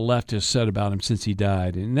what the left has said about him since he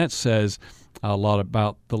died, and that says a lot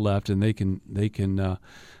about the left, and they can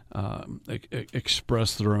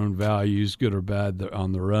express their own values, good or bad,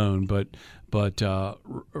 on their own. But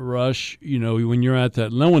Rush, when you're at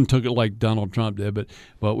that, no one took it like Donald Trump did,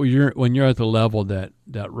 but when you're at the level that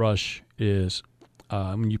Rush is.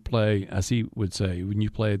 When you play, as he would say, when you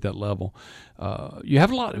play at that level, you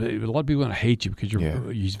have a lot of people want to hate you because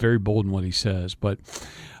he's very bold in what he says. But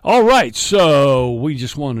all right, so we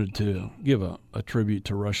just wanted to give a tribute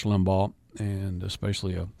to Rush Limbaugh, and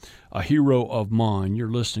especially a hero of mine. You're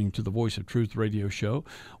listening to the Voice of Truth radio show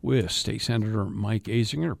with State Senator Mike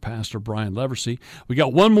Azinger, Pastor Brian Leversey. We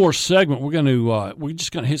got one more segment. We're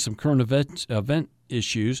just going to hit some current event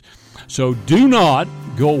issues. So do not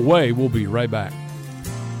go away. We'll be right back.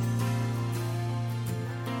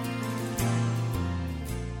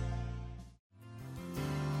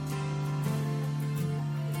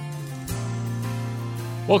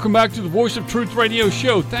 Welcome back to the Voice of Truth radio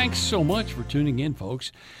show. Thanks so much for tuning in,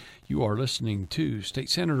 folks. You are listening to State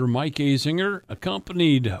Senator Mike Azinger,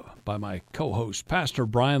 accompanied by my co-host, Pastor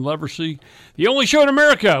Brian Leversey, the only show in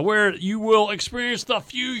America where you will experience the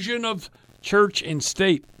fusion of church and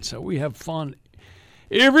state. So we have fun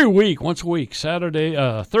every week, once a week.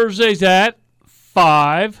 Thursdays at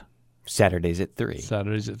 5. Saturdays at 3.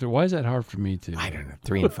 Saturdays at 3. Why is that hard for me to? I don't know.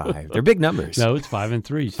 3 and 5. They're big numbers. No, it's 5 and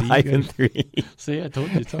 3. See, 5 and 3. See, I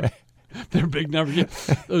told you. They're big numbers.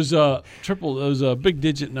 Yeah. Those big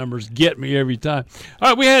digit numbers get me every time.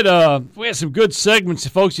 All right, we had some good segments,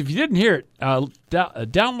 folks. If you didn't hear it,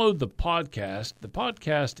 download the podcast. The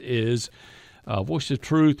podcast is Voice of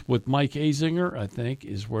Truth with Mike Azinger, I think,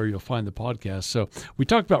 is where you'll find the podcast. So we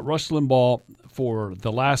talked about Rush Limbaugh for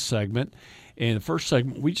the last segment. In the first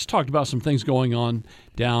segment, we just talked about some things going on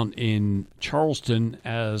down in Charleston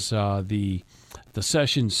as the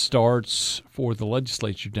session starts for the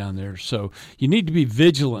legislature down there. So you need to be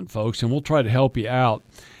vigilant, folks, and we'll try to help you out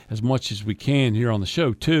as much as we can here on the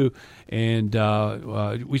show, too. And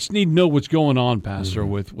we just need to know what's going on, Pastor,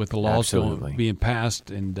 with the laws being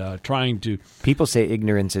passed and trying to... People say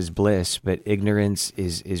ignorance is bliss, but ignorance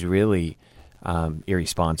is really...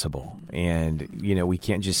 irresponsible, and we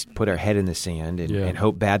can't just put our head in the sand and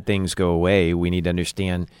hope bad things go away. We need to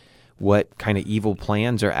understand what kind of evil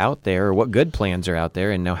plans are out there, or what good plans are out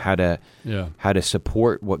there, and know how to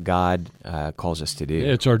support what God calls us to do.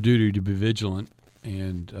 It's our duty to be vigilant,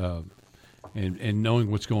 and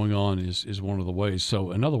knowing what's going on is one of the ways.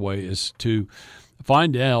 So another way is to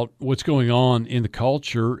find out what's going on in the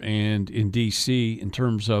culture and in D.C. in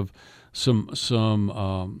terms of some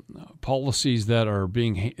policies that are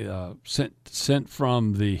being sent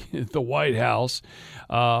from the White House.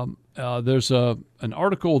 There's an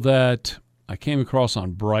article that I came across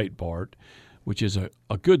on Breitbart, which is a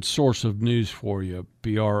good source of news for you.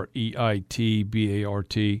 BREITBART,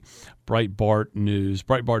 Breitbart News,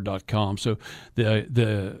 Breitbart.com. So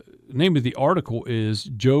the name of the article is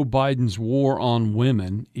Joe Biden's War on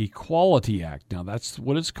Women Equality Act. Now that's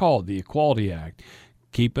what it's called, the Equality Act.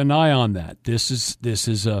 Keep an eye on that. This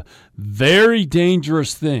is a very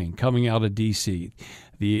dangerous thing coming out of D.C.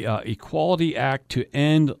 The Equality Act to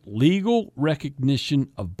end legal recognition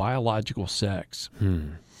of biological sex.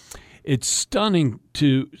 It's stunning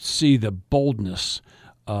to see the boldness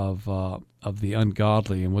of the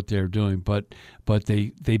ungodly and what they're doing, but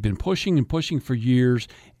they've been pushing and pushing for years,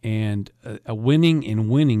 and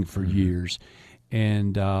winning for years.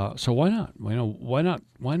 And so why not?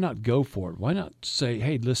 Why not go for it? Why not say,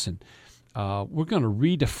 hey, listen, we're going to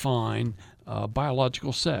redefine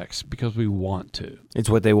biological sex because we want to. It's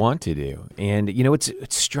what they want to do. And,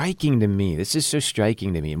 it's striking to me. This is so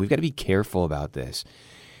striking to me. And we've got to be careful about this.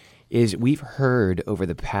 Is we've heard over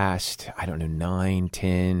the past, 9,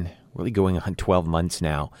 10, really going on 12 months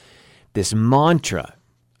now, this mantra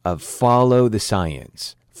of follow the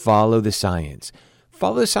science, follow the science.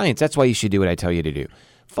 Follow the science, that's why you should do what I tell you to do.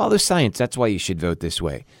 Follow science, that's why you should vote this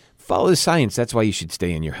way. Follow the science, that's why you should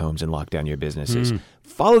stay in your homes and lock down your businesses.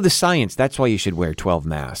 Follow the science, that's why you should wear 12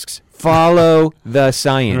 masks. Follow the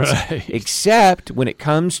science. Right. Except when it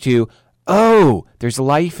comes to, there's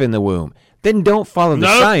life in the womb. Then don't follow the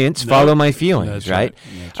science, follow my feelings, That's right?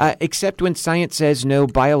 That's right. Except when science says, no,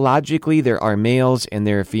 biologically there are males and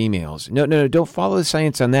there are females. No, don't follow the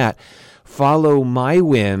science on that. Follow my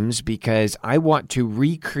whims because I want to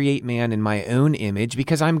recreate man in my own image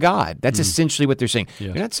because I'm God. That's essentially what they're saying.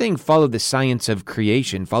 Yes. They're not saying follow the science of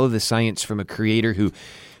creation, follow the science from a creator who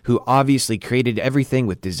obviously created everything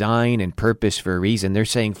with design and purpose for a reason. They're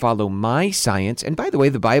saying follow my science. And by the way,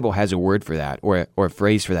 the Bible has a word for that or a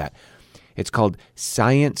phrase for that. It's called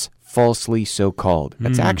science falsely so-called.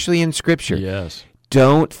 That's actually in Scripture. Yes.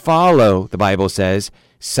 Don't follow, the Bible says,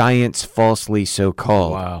 science falsely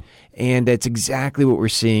so-called. Wow. And that's exactly what we're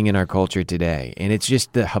seeing in our culture today. And it's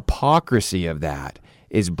just the hypocrisy of that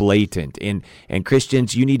is blatant. And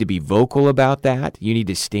Christians, you need to be vocal about that. You need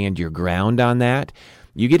to stand your ground on that.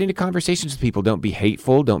 You get into conversations with people. Don't be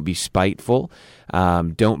hateful. Don't be spiteful.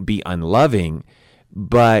 Don't be unloving.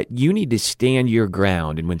 But you need to stand your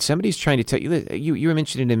ground. And when somebody's trying to tell you, you were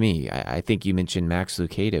mentioning to me, I think you mentioned Max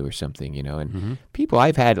Lucado or something, and people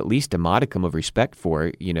I've had at least a modicum of respect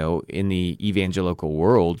for, in the evangelical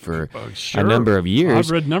world for a number of years.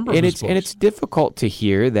 I've read a number of his books. And it's difficult to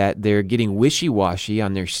hear that they're getting wishy-washy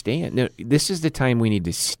on their stand. No, this is the time we need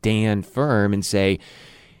to stand firm and say,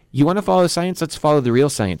 you want to follow science? Let's follow the real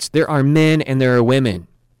science. There are men and there are women.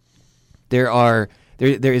 There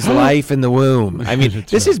is life in the womb. I mean,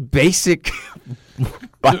 this is basic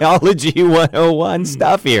biology 101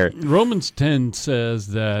 stuff here. Romans 10 says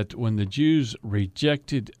that when the Jews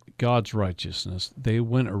rejected God's righteousness, they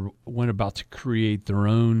went about to create their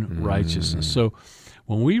own righteousness. So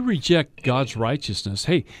when we reject God's righteousness,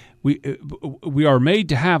 hey, we are made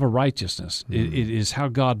to have a righteousness. It is how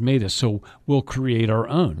God made us, so we'll create our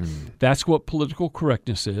own. That's what political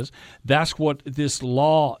correctness is. That's what this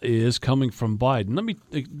law is coming from Biden.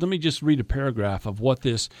 Let me just read a paragraph of what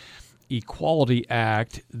this Equality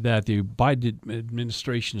Act that the Biden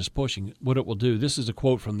administration is pushing, what it will do. This is a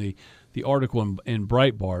quote from the article in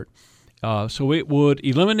Breitbart. So it would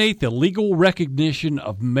eliminate the legal recognition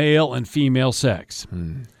of male and female sex.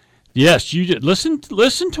 Yes, you did.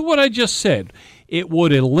 Listen to what I just said. It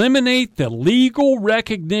would eliminate the legal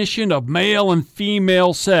recognition of male and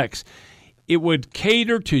female sex. It would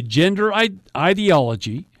cater to gender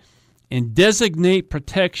ideology and designate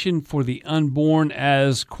protection for the unborn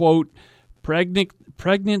as, quote,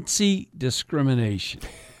 pregnancy discrimination.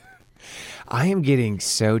 I am getting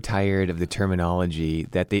so tired of the terminology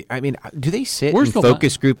that do they sit in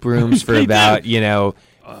focus group rooms for about,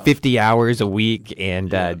 50 hours a week and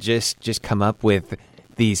just come up with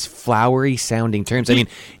these flowery sounding terms? I mean,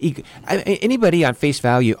 anybody on face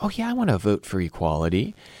value, I want to vote for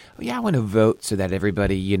equality. I want to vote so that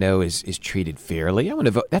everybody, is treated fairly. I want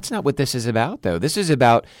to vote. That's not what this is about, though. This is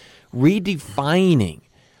about redefining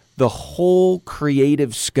the whole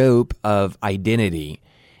creative scope of identity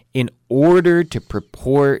in order to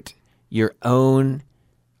purport your own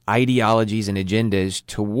ideologies and agendas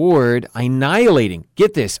toward annihilating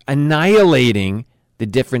the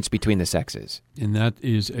difference between the sexes. And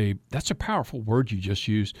that's a powerful word you just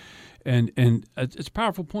used. And it's a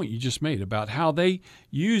powerful point you just made about how they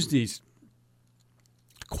use these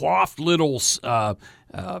coiffed little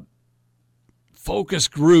focus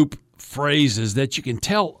group phrases that you can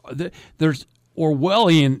tell that there's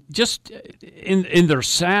Orwellian just in their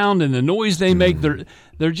sound and the noise they make.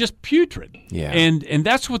 They're just putrid. Yeah. And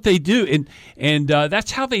that's what they do. And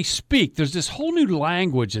that's how they speak. There's this whole new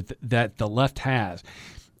language that the left has.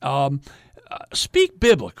 Speak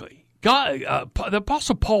biblically. God, the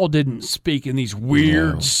Apostle Paul didn't speak in these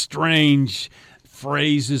weird, strange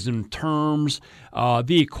phrases and terms.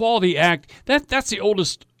 The Equality Act, that's the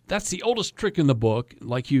oldest. That's the oldest trick in the book,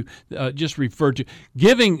 like you just referred to,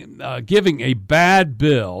 giving a bad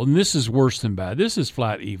bill, and this is worse than bad. This is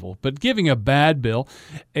flat evil. But giving a bad bill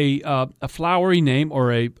a flowery name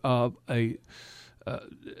or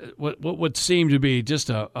what would seem to be just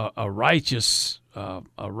a righteous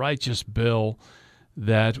bill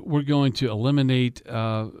that we're going to eliminate.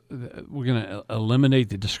 We're going to eliminate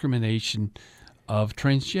the discrimination of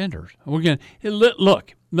transgenders. We're going to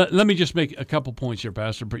look. Let me just make a couple points here,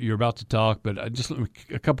 Pastor. You're about to talk, but just let me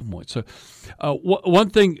a couple points. So, one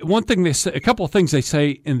thing they say, a couple of things they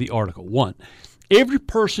say in the article. One, every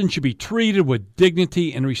person should be treated with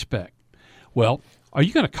dignity and respect. Well, are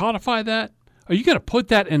you going to codify that? Are you going to put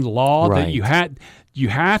that in law Right. that you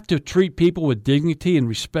have to treat people with dignity and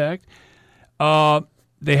respect? There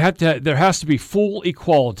has to be full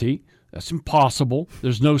equality. That's impossible.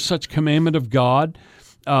 There's no such commandment of God.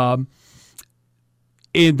 And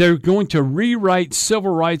they're going to rewrite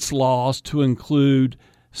civil rights laws to include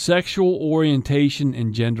sexual orientation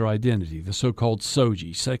and gender identity, the so-called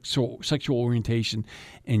SOGI, sexual orientation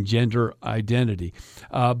and gender identity.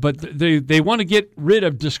 But they want to get rid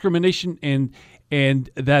of discrimination and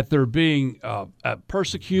that they're being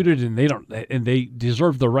persecuted, and they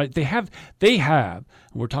deserve the right. They have.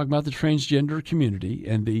 We're talking about the transgender community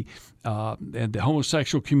and the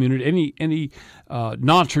homosexual community, any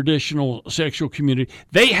non-traditional sexual community.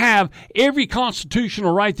 They have every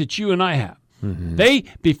constitutional right that you and I have. Mm-hmm. They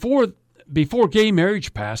before gay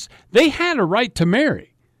marriage passed, they had a right to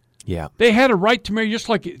marry. Yeah, they had a right to marry, just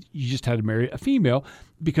like you just had to marry a female,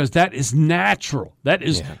 because that is natural. That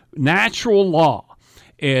is natural law,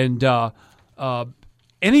 and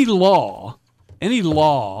any law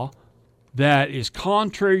that is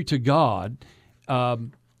contrary to God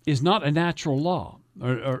is not a natural law,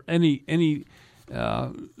 or any.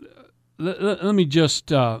 Let me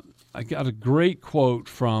just. I got a great quote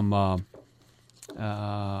from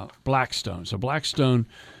Blackstone. So Blackstone's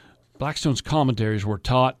commentaries were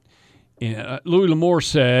taught. Louis L'Amour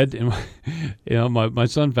said, and my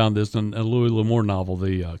son found this in a Louis L'Amour novel,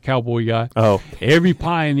 the cowboy guy. Oh, every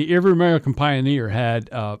American pioneer had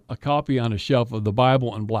a copy on a shelf of the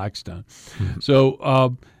Bible and Blackstone. Mm-hmm.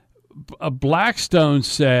 So Blackstone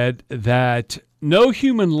said that no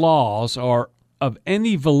human laws are of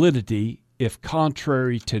any validity if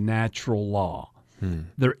contrary to natural law.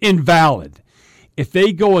 They're invalid. If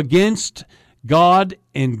they go against God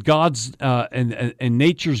and God's and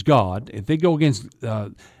nature's God, if they go against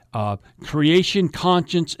creation,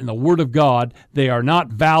 conscience, and the Word of God, they are not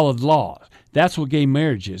valid laws. That's what gay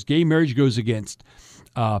marriage is. Gay marriage goes against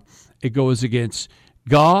God. It goes against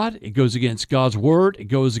God's Word. It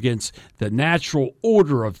goes against the natural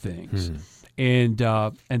order of things, and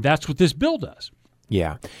that's what this bill does.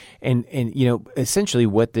 Yeah. And essentially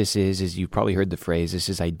what this is you've probably heard the phrase, this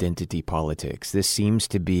is identity politics. This seems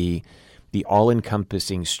to be the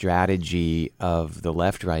all-encompassing strategy of the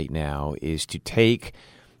left right now, is to take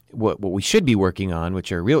what we should be working on,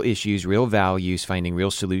 which are real issues, real values, finding real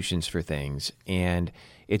solutions for things, and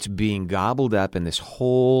it's being gobbled up in this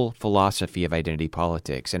whole philosophy of identity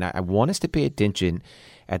politics. And I want us to pay attention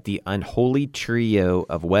at the unholy trio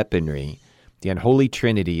of weaponry, the unholy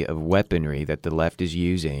trinity of weaponry that the left is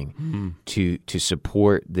using to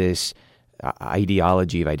support this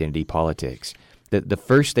ideology of identity politics. The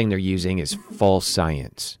first thing they're using is false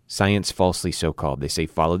science falsely so-called. They say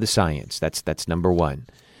follow the science. That's number one.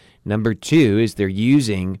 Number two is they're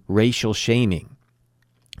using racial shaming.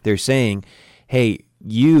 They're saying, hey,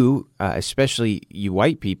 you, especially you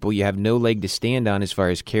white people, you have no leg to stand on as far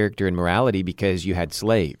as character and morality because you had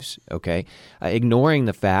slaves, okay? Ignoring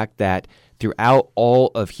the fact that throughout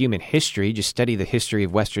all of human history, just study the history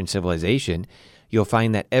of Western civilization, you'll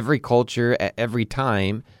find that every culture at every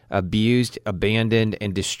time abused, abandoned,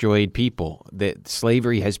 and destroyed people. That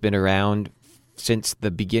slavery has been around since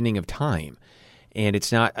the beginning of time. And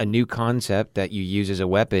it's not a new concept that you use as a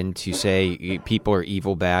weapon to say people are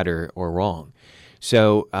evil, bad, or wrong.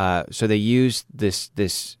 So they use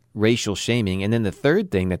this racial shaming. And then the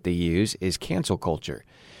third thing that they use is cancel culture.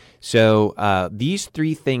 So these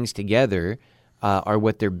three things together are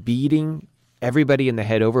what they're beating everybody in the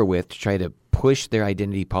head over with to try to push their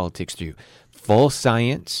identity politics through. False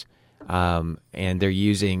science, and they're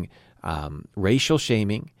using racial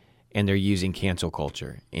shaming, and they're using cancel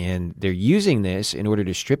culture. And they're using this in order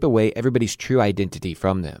to strip away everybody's true identity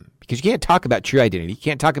from them. Because you can't talk about true identity. You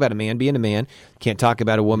can't talk about a man being a man. You can't talk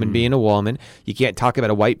about a woman being a woman. You can't talk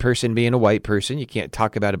about a white person being a white person. You can't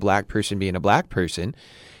talk about a black person being a black person.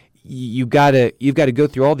 You've got to go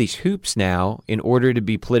through all these hoops now in order to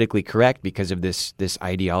be politically correct because of this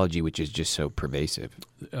ideology, which is just so pervasive.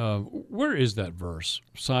 Where is that verse?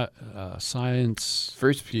 Science.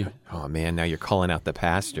 First, oh man, now you're calling out the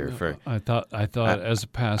pastor for. I thought as a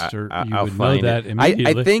pastor you I'll would know that it.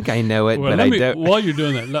 immediately. I think I know it, well, but I don't. While you're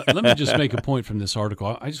doing that, let me just make a point from this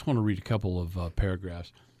article. I just want to read a couple of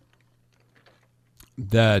paragraphs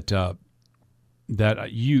that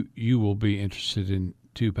you will be interested in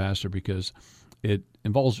too, Pastor, because it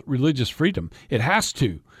involves religious freedom. It has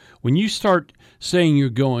to. When you start saying you're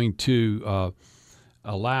going to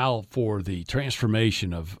allow for the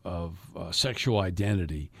transformation of sexual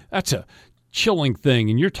identity, that's a chilling thing,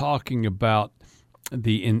 and you're talking about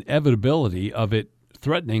the inevitability of it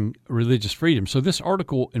threatening religious freedom. So this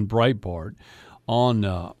article in Breitbart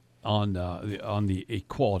on the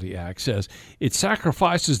Equality Act says it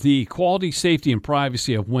sacrifices the equality, safety, and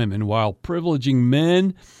privacy of women while privileging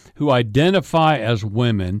men who identify as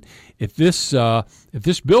women. If this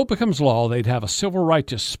bill becomes law, they'd have a civil right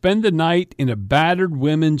to spend the night in a battered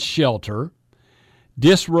women's shelter,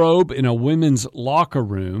 disrobe in a women's locker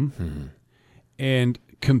room, and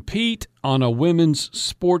compete on a women's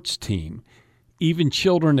sports team, even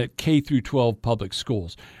children at K through 12 public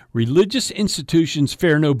schools. Religious institutions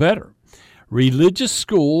fare no better. Religious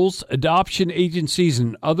schools, adoption agencies,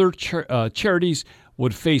 and other charities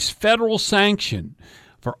would face federal sanction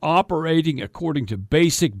for operating according to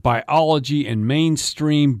basic biology and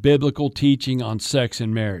mainstream biblical teaching on sex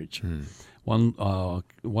and marriage. One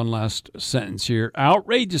last sentence here.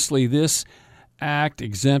 Outrageously, this act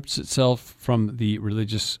exempts itself from the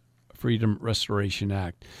Religious Freedom Restoration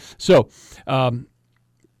Act. So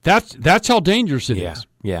that's how dangerous it is.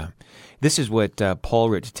 Yeah. This is what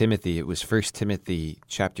Paul wrote to Timothy. It was 1 Timothy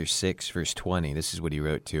chapter 6, verse 20. This is what he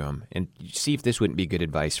wrote to him. And see if this wouldn't be good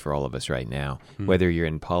advice for all of us right now, whether you're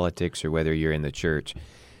in politics or whether you're in the church.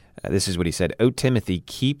 This is what he said. O Timothy,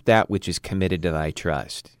 keep that which is committed to thy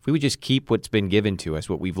trust. If we would just keep what's been given to us,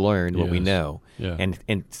 what we've learned, what we know, and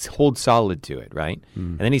hold solid to it, right?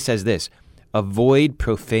 And then he says this, avoid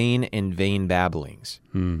profane and vain babblings.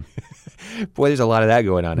 Boy, there's a lot of that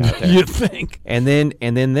going on out there. You'd think. And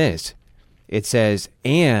then this. It says,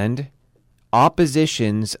 and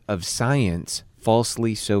oppositions of science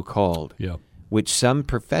falsely so called, which some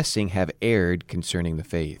professing have erred concerning the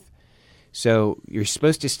faith. So you're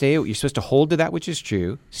supposed to hold to that which is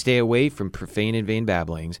true, stay away from profane and vain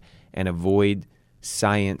babblings, and avoid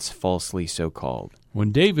science falsely so called.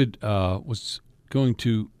 When David was going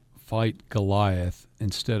to fight Goliath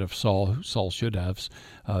instead of Saul, who Saul should have,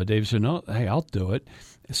 David said, no, hey, I'll do it.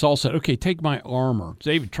 Saul said, okay, take my armor.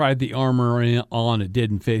 David tried the armor on. It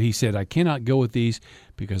didn't fit. He said, I cannot go with these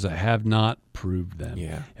because I have not proved them.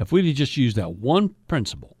 Yeah. If we'd just used that one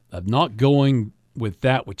principle of not going with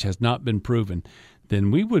that which has not been proven, then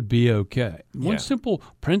we would be okay. One simple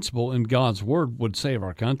principle in God's Word would save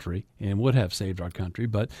our country and would have saved our country,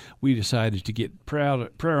 but we decided to get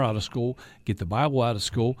prayer out of school, get the Bible out of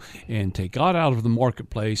school, and take God out of the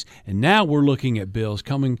marketplace. And now we're looking at bills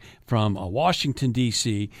coming from Washington,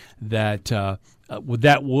 D.C. that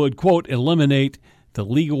would, quote, eliminate the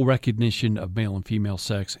legal recognition of male and female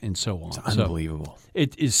sex, and so on. It's unbelievable. So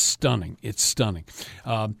it is stunning. It's stunning.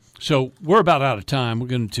 So we're about out of time. We're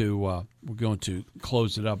going to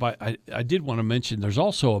close it up. I did want to mention there's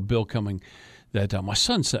also a bill coming that my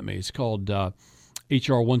son sent me. It's called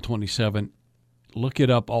H.R. 127. Look it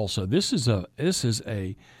up. Also, this is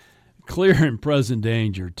a clear and present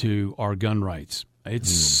danger to our gun rights.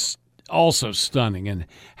 It's also stunning, and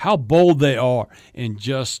how bold they are, and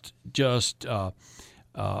just as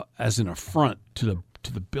an affront to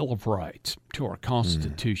the Bill of Rights, to our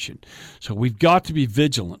Constitution. So we've got to be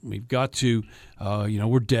vigilant. We've got to,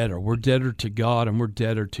 we're debtor. We're debtor to God, and we're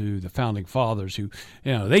debtor to the founding fathers who,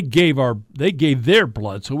 they gave their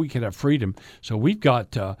blood so we could have freedom. So we've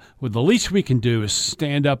got, the least we can do is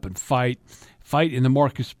stand up and fight in the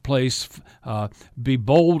marketplace, be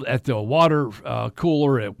bold at the water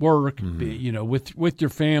cooler at work, be, with your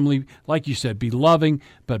family. Like you said, be loving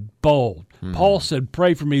but bold. Paul said,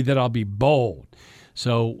 pray for me that I'll be bold.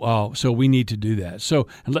 So we need to do that. So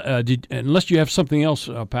unless you have something else,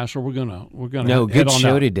 Pastor, we're gonna no, head good on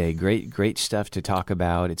show out. today. Great stuff to talk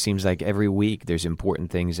about. It seems like every week there's important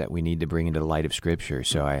things that we need to bring into the light of Scripture.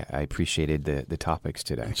 So I appreciated the topics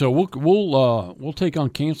today. So we'll take on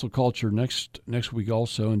cancel culture next week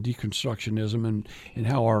also, and deconstructionism and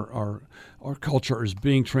how our culture is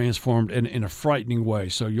being transformed in a frightening way.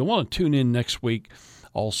 So you'll want to tune in next week.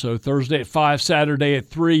 Also, Thursday at 5, Saturday at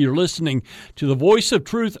 3, you're listening to the Voice of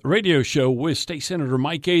Truth radio show with State Senator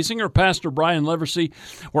Mike Azinger, Pastor Brian Leversey.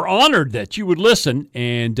 We're honored that you would listen,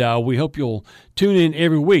 and we hope you'll tune in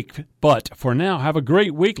every week. But for now, have a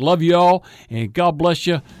great week. Love you all, and God bless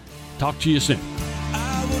you. Talk to you soon.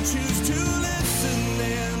 I will choose to